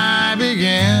and I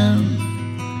begin,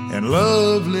 and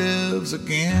love lives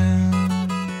again.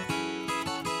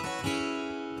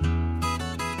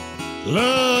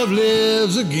 Love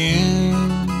lives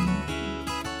again.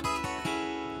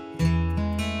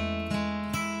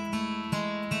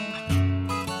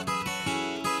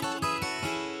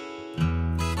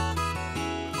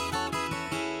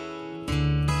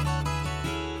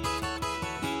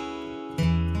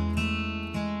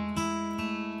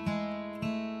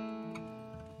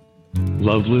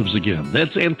 Love lives again.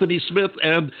 That's Anthony Smith,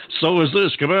 and so is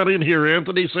this. Come on in here,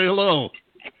 Anthony. Say hello.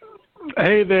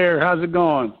 Hey there. How's it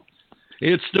going?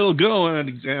 It's still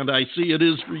going, and I see it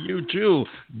is for you too.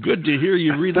 Good to hear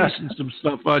you releasing some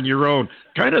stuff on your own.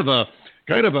 Kind of a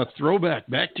throwback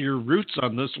back to your roots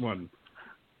on this one.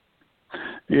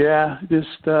 Yeah,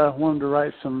 just wanted to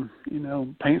write some,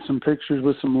 paint some pictures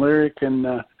with some lyric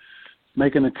and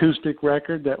make an acoustic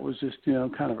record that was just,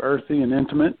 kind of earthy and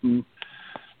intimate. And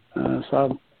so I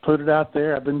put it out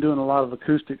there. I've been doing a lot of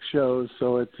acoustic shows,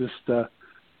 so it just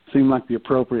seemed like the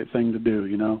appropriate thing to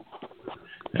do,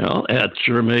 Well, that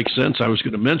sure makes sense. I was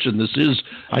going to mention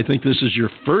I think this is your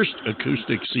first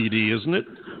acoustic CD, isn't it?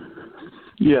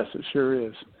 Yes, it sure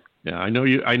is. Yeah, I know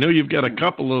you've got a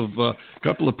couple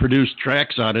of produced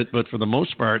tracks on it, but for the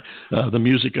most part, the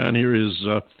music on here is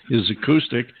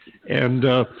acoustic. And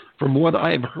from what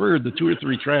I've heard, the 2 or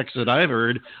 3 tracks that I've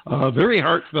heard, very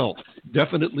heartfelt.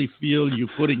 Definitely feel you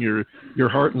putting your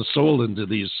heart and soul into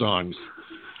these songs.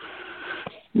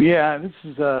 Yeah, this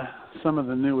is some of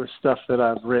the newer stuff that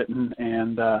I've written,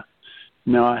 and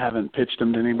no, I haven't pitched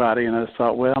them to anybody. And I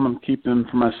thought, well, I'm going to keep them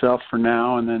for myself for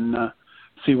now, and then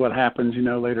see what happens,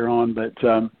 later on. But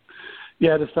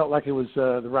yeah, I just felt like it was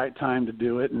the right time to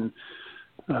do it, and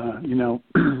I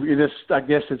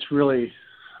guess it's really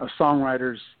a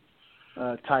songwriter's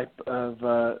type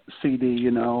of CD,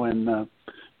 and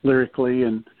lyrically,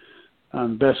 and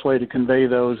the best way to convey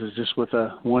those is just with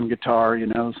one guitar,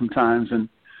 sometimes, and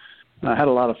I had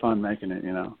a lot of fun making it,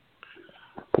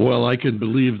 Well, I can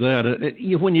believe that.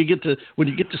 When you get to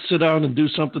sit down and do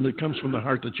something that comes from the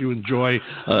heart that you enjoy,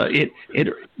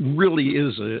 it really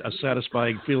is a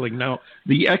satisfying feeling. Now,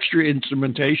 the extra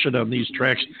instrumentation on these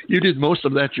tracks, you did most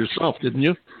of that yourself, didn't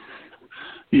you?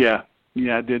 Yeah,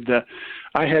 I did.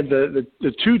 I had the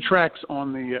 2 tracks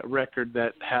on the record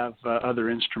that have other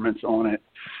instruments on it.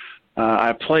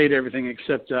 I played everything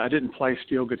except I didn't play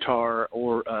steel guitar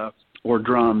or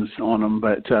drums on them,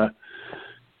 but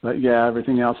yeah,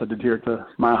 everything else I did here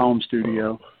at my home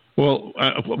studio. Well,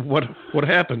 what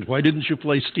happened? Why didn't you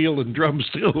play steel and drums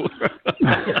too?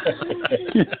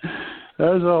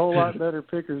 There's a whole lot better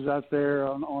pickers out there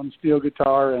on steel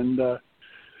guitar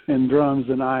and drums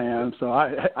than I am, so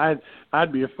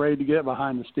I'd be afraid to get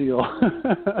behind the steel.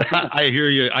 I hear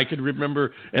you. I can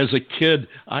remember as a kid,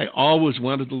 I always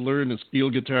wanted to learn a steel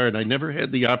guitar, and I never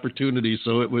had the opportunity.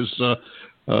 So it was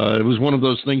one of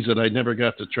those things that I never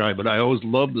got to try. But I always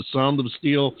loved the sound of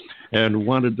steel and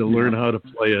wanted to learn how to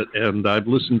play it. And I've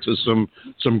listened to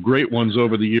some great ones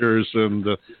over the years, and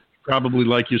probably,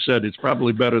 like you said, it's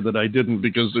probably better that I didn't,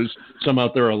 because there's some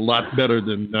out there a lot better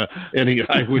than any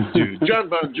I would do. John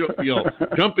Bon Jovial,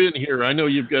 jump in here. I know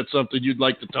you've got something you'd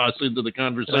like to toss into the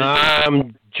conversation.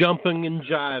 I'm jumping and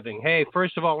jiving. Hey,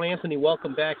 first of all, Anthony,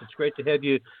 welcome back. It's great to have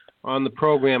you on the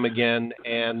program again,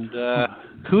 and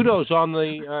kudos on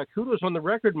the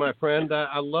record, my friend.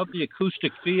 I love the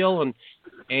acoustic feel,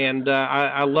 and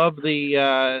I love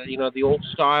the old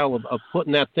style of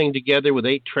putting that thing together with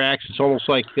 8 tracks. It's almost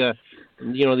like the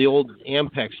old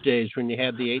Ampex days when you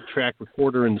had the 8-track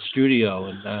recorder in the studio,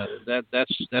 and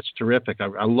that's terrific.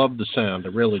 I love the sound. I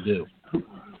really do.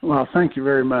 Well, thank you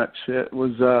very much. It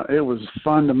was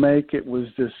fun to make. It was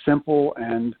just simple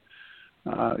and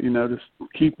just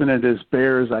keeping it as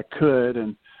bare as I could,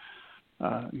 and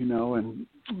and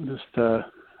just I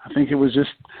think it was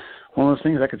just one of those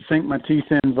things I could sink my teeth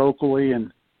in vocally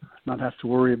and not have to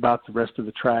worry about the rest of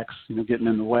the tracks, getting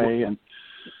in the way, and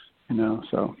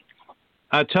so.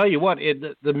 I tell you what,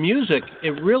 the music,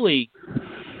 it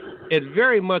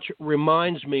very much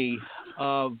reminds me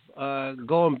of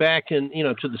going back to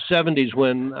the 70s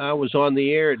when I was on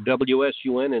the air at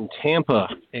WSUN in Tampa,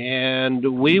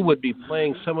 and we would be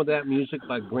playing some of that music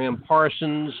by Graham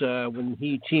Parsons when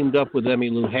he teamed up with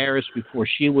Emmylou Harris before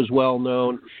she was well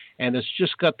known, and it's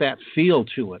just got that feel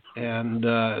to it, and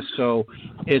so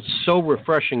it's so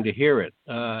refreshing to hear it,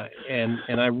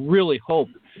 and I really hope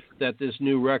that this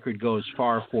new record goes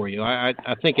far for you. I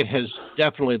think it has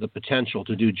definitely the potential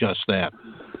to do just that.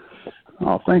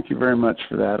 Oh, thank you very much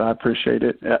for that. I appreciate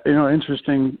it.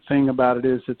 Interesting thing about it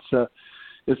is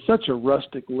it's such a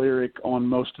rustic lyric on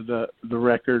most of the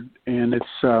record, and it's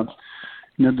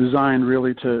designed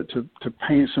really to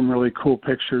paint some really cool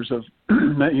pictures of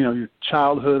your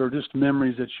childhood or just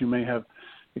memories that you may have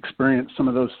experienced some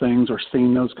of those things or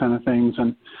seen those kind of things,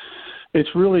 and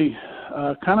it's really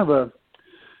kind of a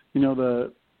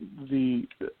the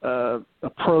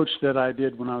approach that I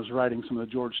did when I was writing some of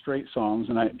the George Strait songs,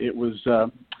 and it was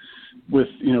with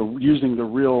using the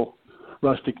real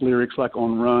rustic lyrics like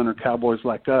on Run or Cowboys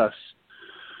Like Us,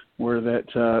 where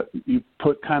that you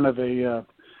put kind of a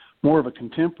more of a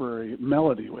contemporary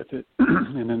melody with it,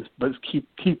 and then but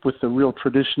keep with the real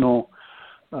traditional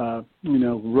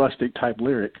rustic type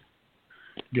lyric.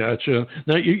 Gotcha.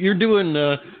 Now you're doing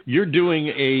a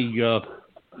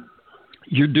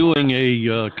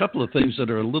couple of things that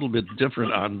are a little bit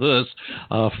different on this.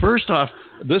 First off,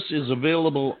 this is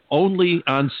available only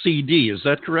on CD. Is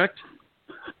that correct?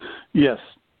 Yes.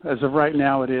 As of right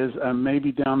now, it is.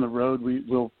 Maybe down the road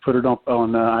we'll put it up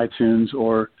on iTunes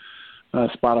or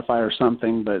Spotify or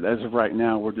something. But as of right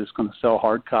now, we're just going to sell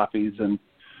hard copies. And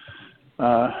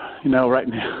right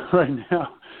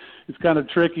now, it's kind of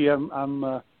tricky.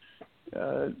 I'm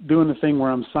doing the thing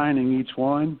where I'm signing each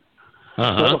one.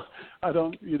 So I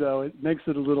don't, it makes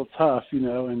it a little tough,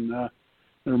 and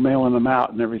they're mailing them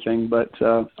out and everything. But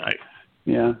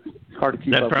yeah, it's hard to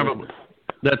keep up with.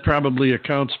 That probably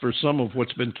accounts for some of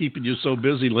what's been keeping you so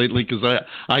busy lately, because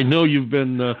I know you've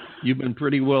been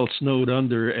pretty well snowed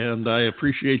under, and I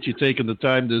appreciate you taking the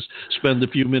time to spend a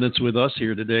few minutes with us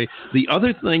here today. The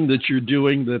other thing that you're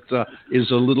doing that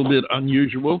is a little bit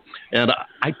unusual, and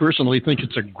I personally think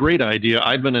it's a great idea.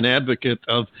 I've been an advocate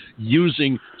of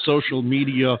using social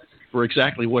media for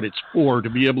exactly what it's for, to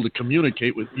be able to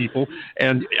communicate with people.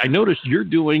 And I noticed you're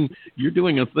doing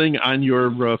a thing on your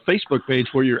Facebook page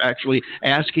where you're actually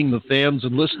asking the fans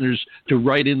and listeners to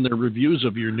write in their reviews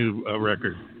of your new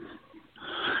record.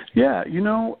 Yeah,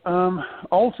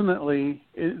 ultimately,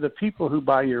 the people who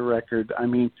buy your record, I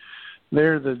mean,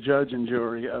 they're the judge and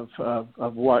jury of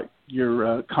what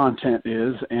your content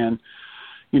is, and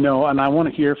and I want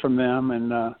to hear from them,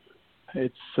 and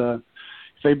it's.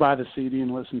 They buy the CD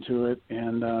and listen to it,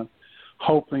 and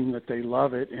hoping that they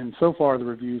love it. And so far, the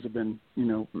reviews have been,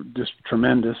 just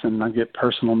tremendous. And I get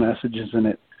personal messages, and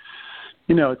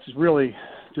it's really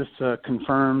just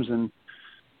confirms and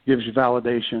gives you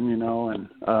validation,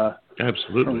 and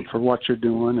absolutely for what you're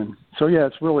doing. And so, yeah,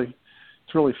 it's really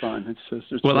fun.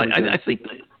 It's well, really I think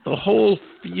the whole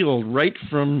feel, right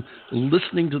from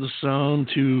listening to the sound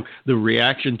to the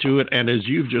reaction to it, and as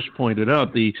you've just pointed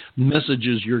out, the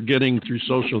messages you're getting through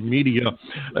social media,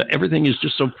 everything is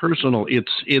just so personal.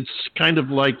 It's kind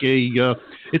of like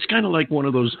one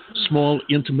of those small,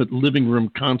 intimate living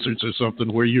room concerts or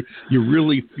something, where you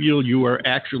really feel you are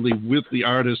actually with the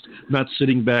artist, not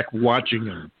sitting back watching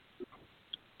them.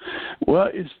 Well,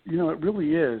 it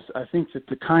really is. I think that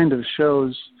the kind of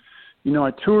shows,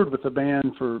 I toured with the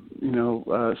band for,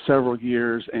 several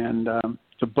years, and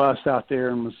to bust out there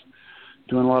and was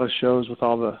doing a lot of shows with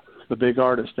all the big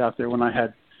artists out there when I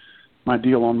had my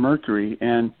deal on Mercury,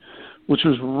 and which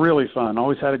was really fun.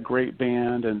 Always had a great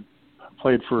band and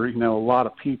played for, a lot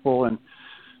of people.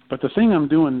 But the thing I'm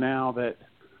doing now that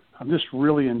I'm just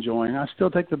really enjoying, I still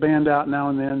take the band out now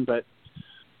and then, but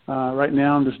right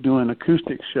now I'm just doing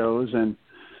acoustic shows, and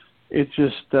it's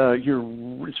just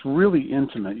it's really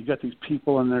intimate. You got these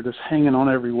people, and they're just hanging on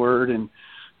every word. And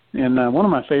one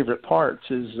of my favorite parts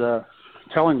is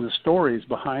telling the stories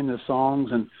behind the songs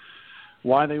and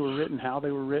why they were written, how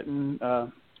they were written,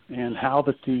 and how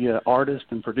that the artist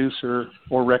and producer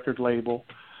or record label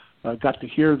got to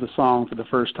hear the song for the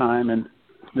first time and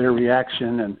their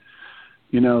reaction. And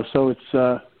so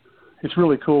it's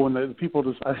really cool when the people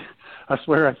just. I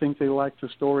swear, I think they like the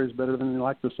stories better than they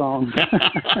like the songs.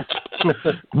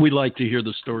 We like to hear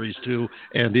the stories too,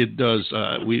 and it does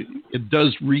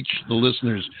reach the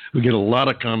listeners. We get a lot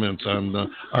of comments on the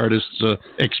artists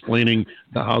explaining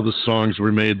how the songs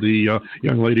were made. The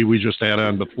young lady we just had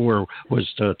on before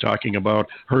was talking about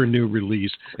her new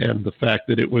release and the fact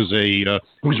that it was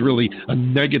really a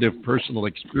negative personal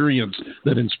experience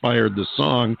that inspired the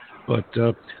song. But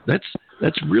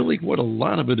that's really what a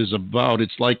lot of it is about.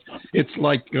 It's like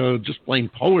just plain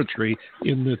poetry,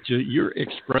 in that you're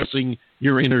expressing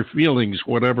your inner feelings,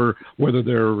 whether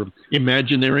they're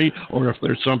imaginary or if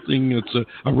there's something that's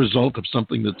a result of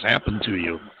something that's happened to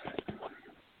you.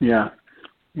 Yeah.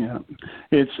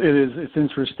 It's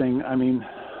interesting. I mean,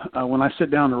 when I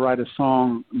sit down to write a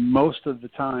song, most of the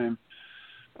time,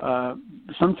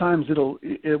 sometimes I'll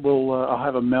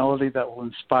have a melody that will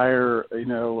inspire,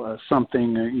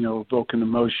 something, evoke an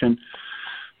emotion.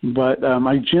 But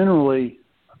I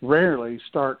rarely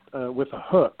start with a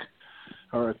hook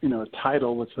or, a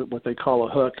title, what they call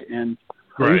a hook. And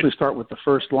right. I usually start with the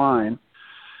first line.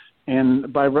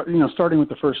 And by, starting with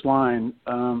the first line,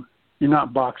 you're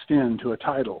not boxed into a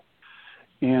title.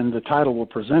 And the title will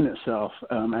present itself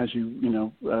as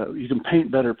you can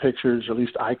paint better pictures, or at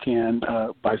least I can,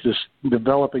 by just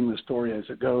developing the story as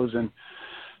it goes. And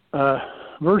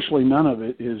virtually none of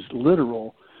it is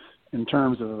literal in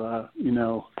terms of,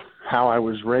 how I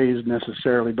was raised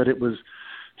necessarily, but it was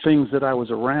things that I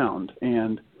was around.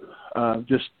 And I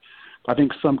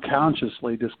think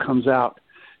subconsciously just comes out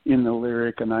in the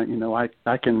lyric. And I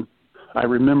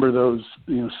remember those,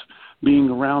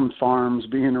 being around farms,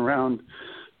 being around,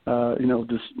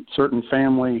 just certain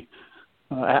family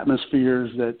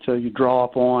atmospheres that you draw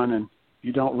upon, and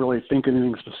you don't really think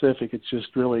anything specific. It's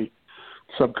just really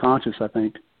subconscious, I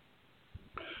think.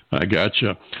 I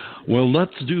gotcha. Well,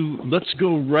 let's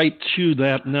go right to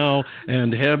that now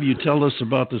and have you tell us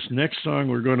about this next song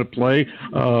we're going to play,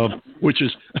 which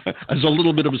is a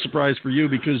little bit of a surprise for you,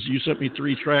 because you sent me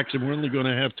 3 tracks and we're only going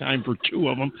to have time for 2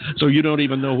 of them, so you don't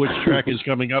even know which track is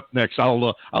coming up next.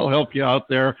 I'll help you out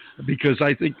there, because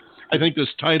I think I think this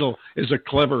title is a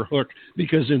clever hook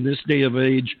because in this day of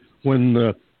age,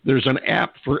 when there's an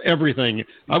app for everything,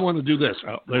 I want to do this.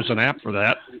 Oh, there's an app for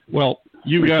that. Well,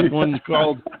 you got one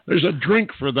called There's a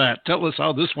Drink for That. Tell us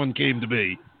how this one came to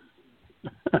be.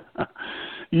 I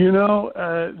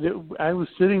was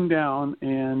sitting down,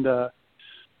 and a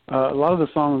lot of the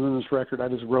songs in this record I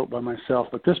just wrote by myself,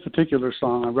 but this particular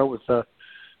song I wrote with a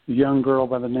young girl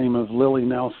by the name of Lily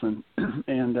Nelson,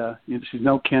 and she's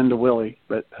no kin to Willie,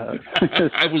 but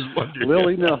I was wondering.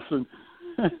 Lily Nelson.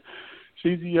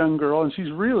 She's a young girl, and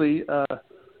she's really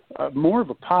more of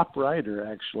a pop writer,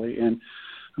 actually, and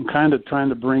I'm kind of trying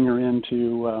to bring her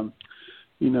into, a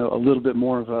little bit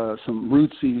more of some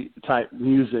rootsy type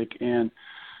music, and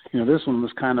this one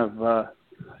was kind of,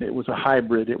 it was a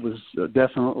hybrid. It was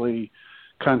definitely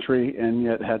country, and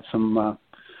yet had some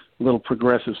little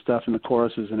progressive stuff in the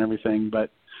choruses and everything. But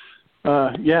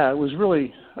it was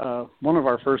really one of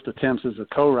our first attempts as a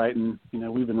co-writing.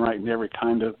 We've been writing every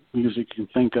kind of music you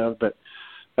can think of, but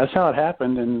that's how it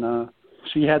happened. And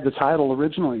she had the title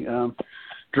originally,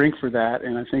 Drink for That,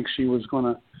 and I think she was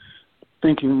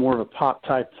thinking more of a pop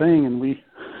type thing, and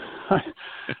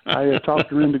I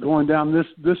talked her into going down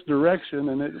this direction,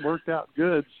 and it worked out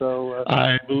good. So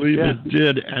I believe it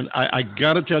did, and I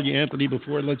got to tell you, Anthony,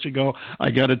 before I let you go,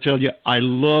 I got to tell you, I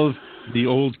love the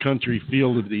old country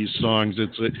feel of these songs.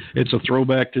 It's a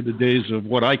throwback to the days of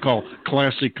what I call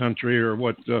classic country, or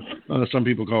what some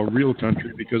people call real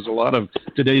country, because a lot of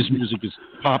today's music is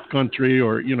pop country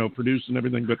or produced and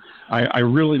everything. But I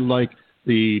really like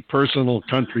the personal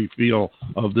country feel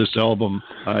of this album.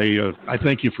 I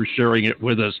thank you for sharing it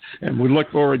with us, and we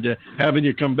look forward to having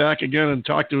you come back again and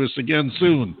talk to us again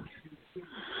soon.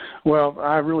 Well,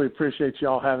 I really appreciate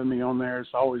y'all having me on there. It's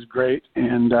always great,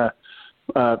 and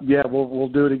we'll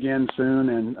do it again soon.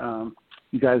 And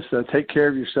you guys take care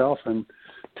of yourself and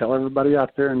tell everybody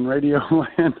out there in radio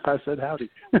land I said howdy.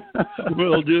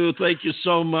 Will do. Thank you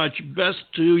so much. Best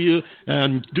to you,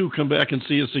 and do come back and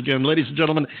see us again. Ladies and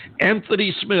gentlemen,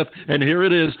 Anthony Smith, and here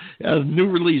it is, a new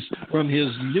release from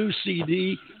his new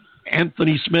CD,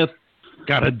 Anthony Smith,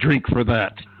 Got a Drink for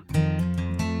That.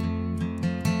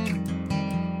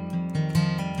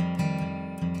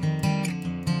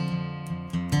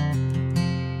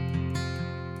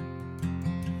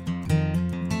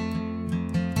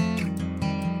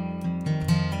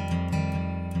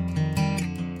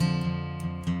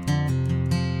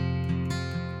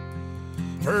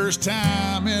 First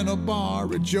time in a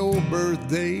bar at your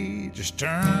birthday, just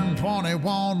turned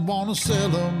 21, wanna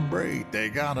celebrate, they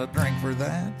got a drink for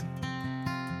that.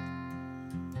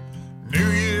 New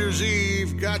Year's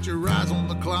Eve, got your eyes on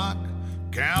the clock,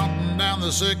 counting down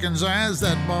the seconds as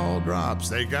that ball drops,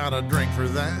 they got a drink for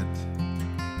that.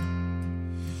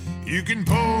 You can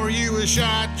pour you a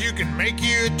shot, you can make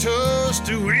you a toast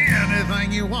to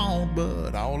anything you want,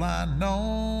 but all I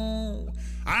know,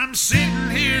 I'm sitting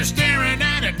here staring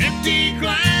at an empty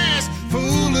glass,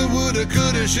 full of woulda,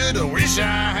 coulda, shoulda, wish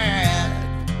I had.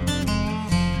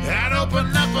 I'd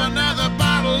open up another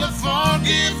bottle of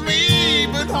Forgive Me,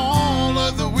 but all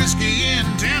of the whiskey in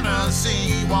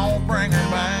Tennessee won't bring her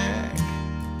back.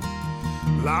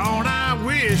 Lord, I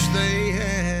wish they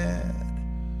had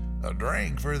a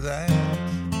drink for that.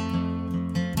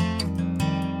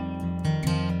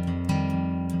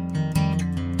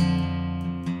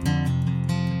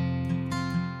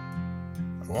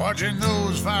 Watching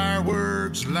those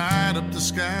fireworks light up the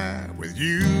sky, with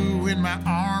you in my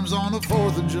arms on the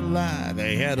 4th of July,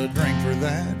 they had a drink for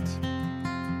that.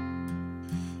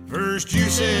 First you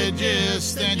said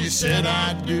yes, then you said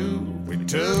I do. We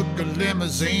took a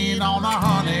limousine on a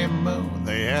honeymoon,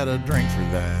 they had a drink for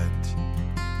that.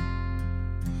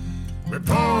 We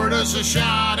poured us a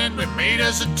shot and we made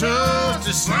us a toast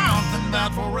to something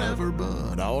about forever,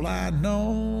 but all I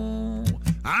know,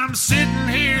 I'm sitting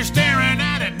here staring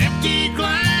at an empty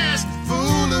glass, full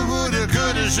of woulda,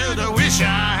 coulda, shoulda, wish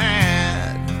I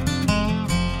had.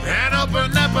 And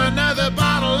open up another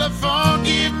bottle of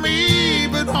Forgive Me,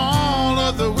 but all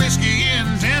of the whiskey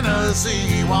in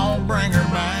Tennessee won't bring her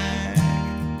back.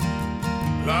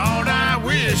 Lord, I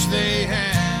wish they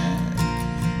had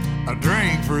a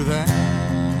drink for that.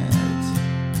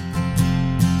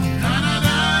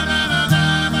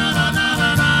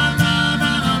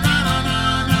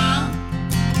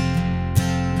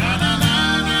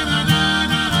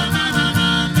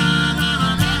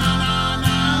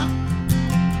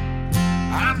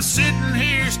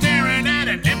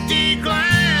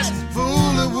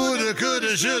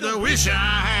 Shoulda, wish I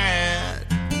had.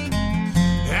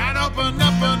 I'd open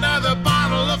up another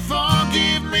bottle of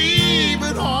Forgive Me,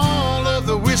 but all of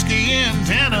the whiskey in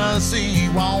Tennessee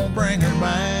won't bring her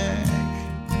back.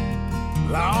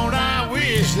 Lord, I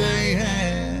wish they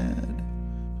had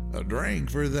a drink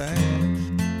for that.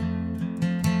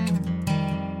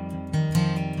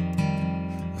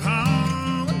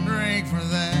 Oh, a drink for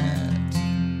that.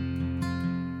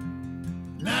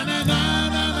 Na na na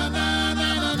na na na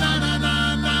na na na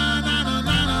na na na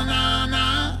na na na.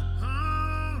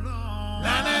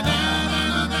 Na na na.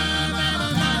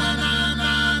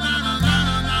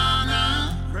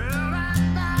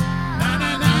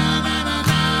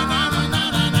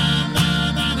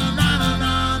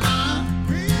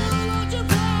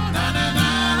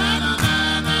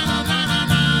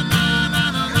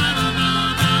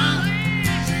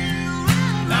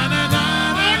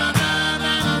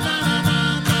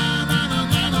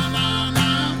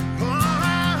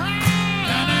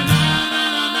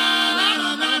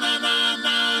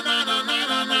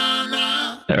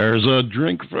 There's a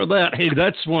drink for that. Hey,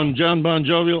 that's one, John Bon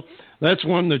Jovial. That's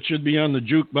one that should be on the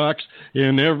jukebox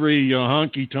in every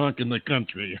honky-tonk in the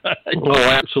country. Oh,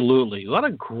 absolutely. What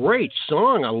a great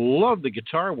song. I love the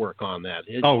guitar work on that.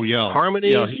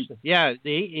 Harmonies. Yeah,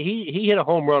 he hit a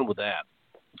home run with that.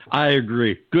 I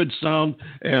agree. Good sound,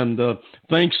 and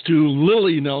thanks to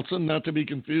Lily Nelson, not to be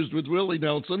confused with Willie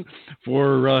Nelson,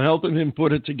 for helping him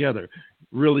put it together.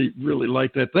 Really, really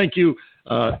like that. Thank you,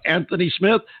 Anthony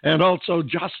Smith, and also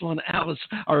Jocelyn Alice,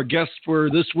 our guests for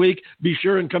this week. Be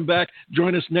sure and come back.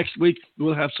 Join us next week.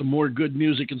 We'll have some more good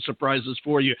music and surprises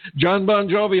for you. John Bon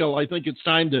Jovial, I think it's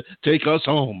time to take us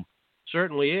home.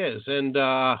 Certainly is. And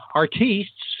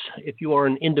artistes, if you are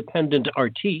an independent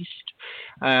artiste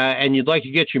and you'd like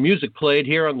to get your music played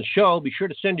here on the show, be sure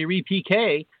to send your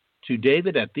EPK to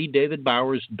David at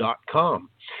TheDavidBowers.com.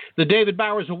 The David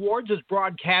Bowers Awards is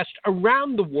broadcast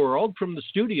around the world from the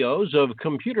studios of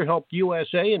Computer Help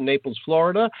USA in Naples,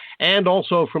 Florida, and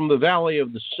also from the Valley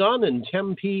of the Sun in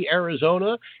Tempe,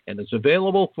 Arizona, and it's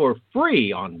available for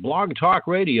free on Blog Talk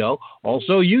Radio,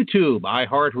 also YouTube,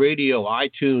 iHeartRadio,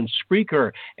 iTunes,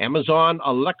 Spreaker, Amazon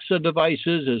Alexa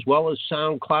devices, as well as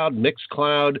SoundCloud,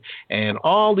 Mixcloud, and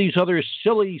all these other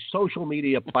silly social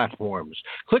media platforms.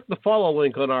 Click the follow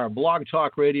link on our Blog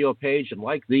Talk Radio page and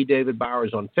like The David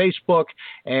Bowers on Facebook,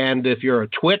 and if you're a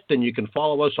twit, then you can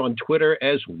follow us on Twitter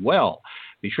as well.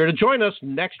 Be sure to join us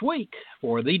next week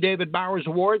for the David Bowers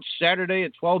Awards, Saturday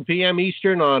at 12 p.m.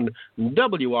 Eastern on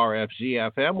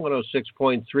WRFZ-FM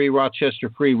 106.3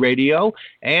 Rochester Free Radio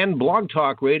and Blog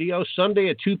Talk Radio, Sunday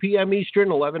at 2 p.m.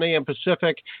 Eastern, 11 a.m.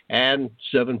 Pacific, and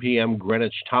 7 p.m.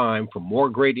 Greenwich time for more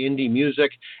great indie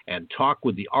music and talk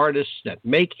with the artists that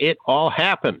make it all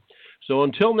happen. So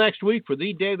until next week for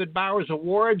the David Bowers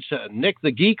Awards, Nick the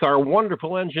Geek, our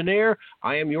wonderful engineer,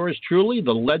 I am yours truly,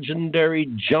 the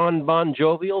legendary John Bon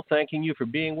Jovial, thanking you for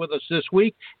being with us this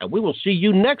week, and we will see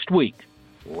you next week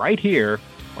right here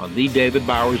on the David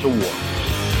Bowers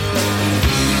Awards.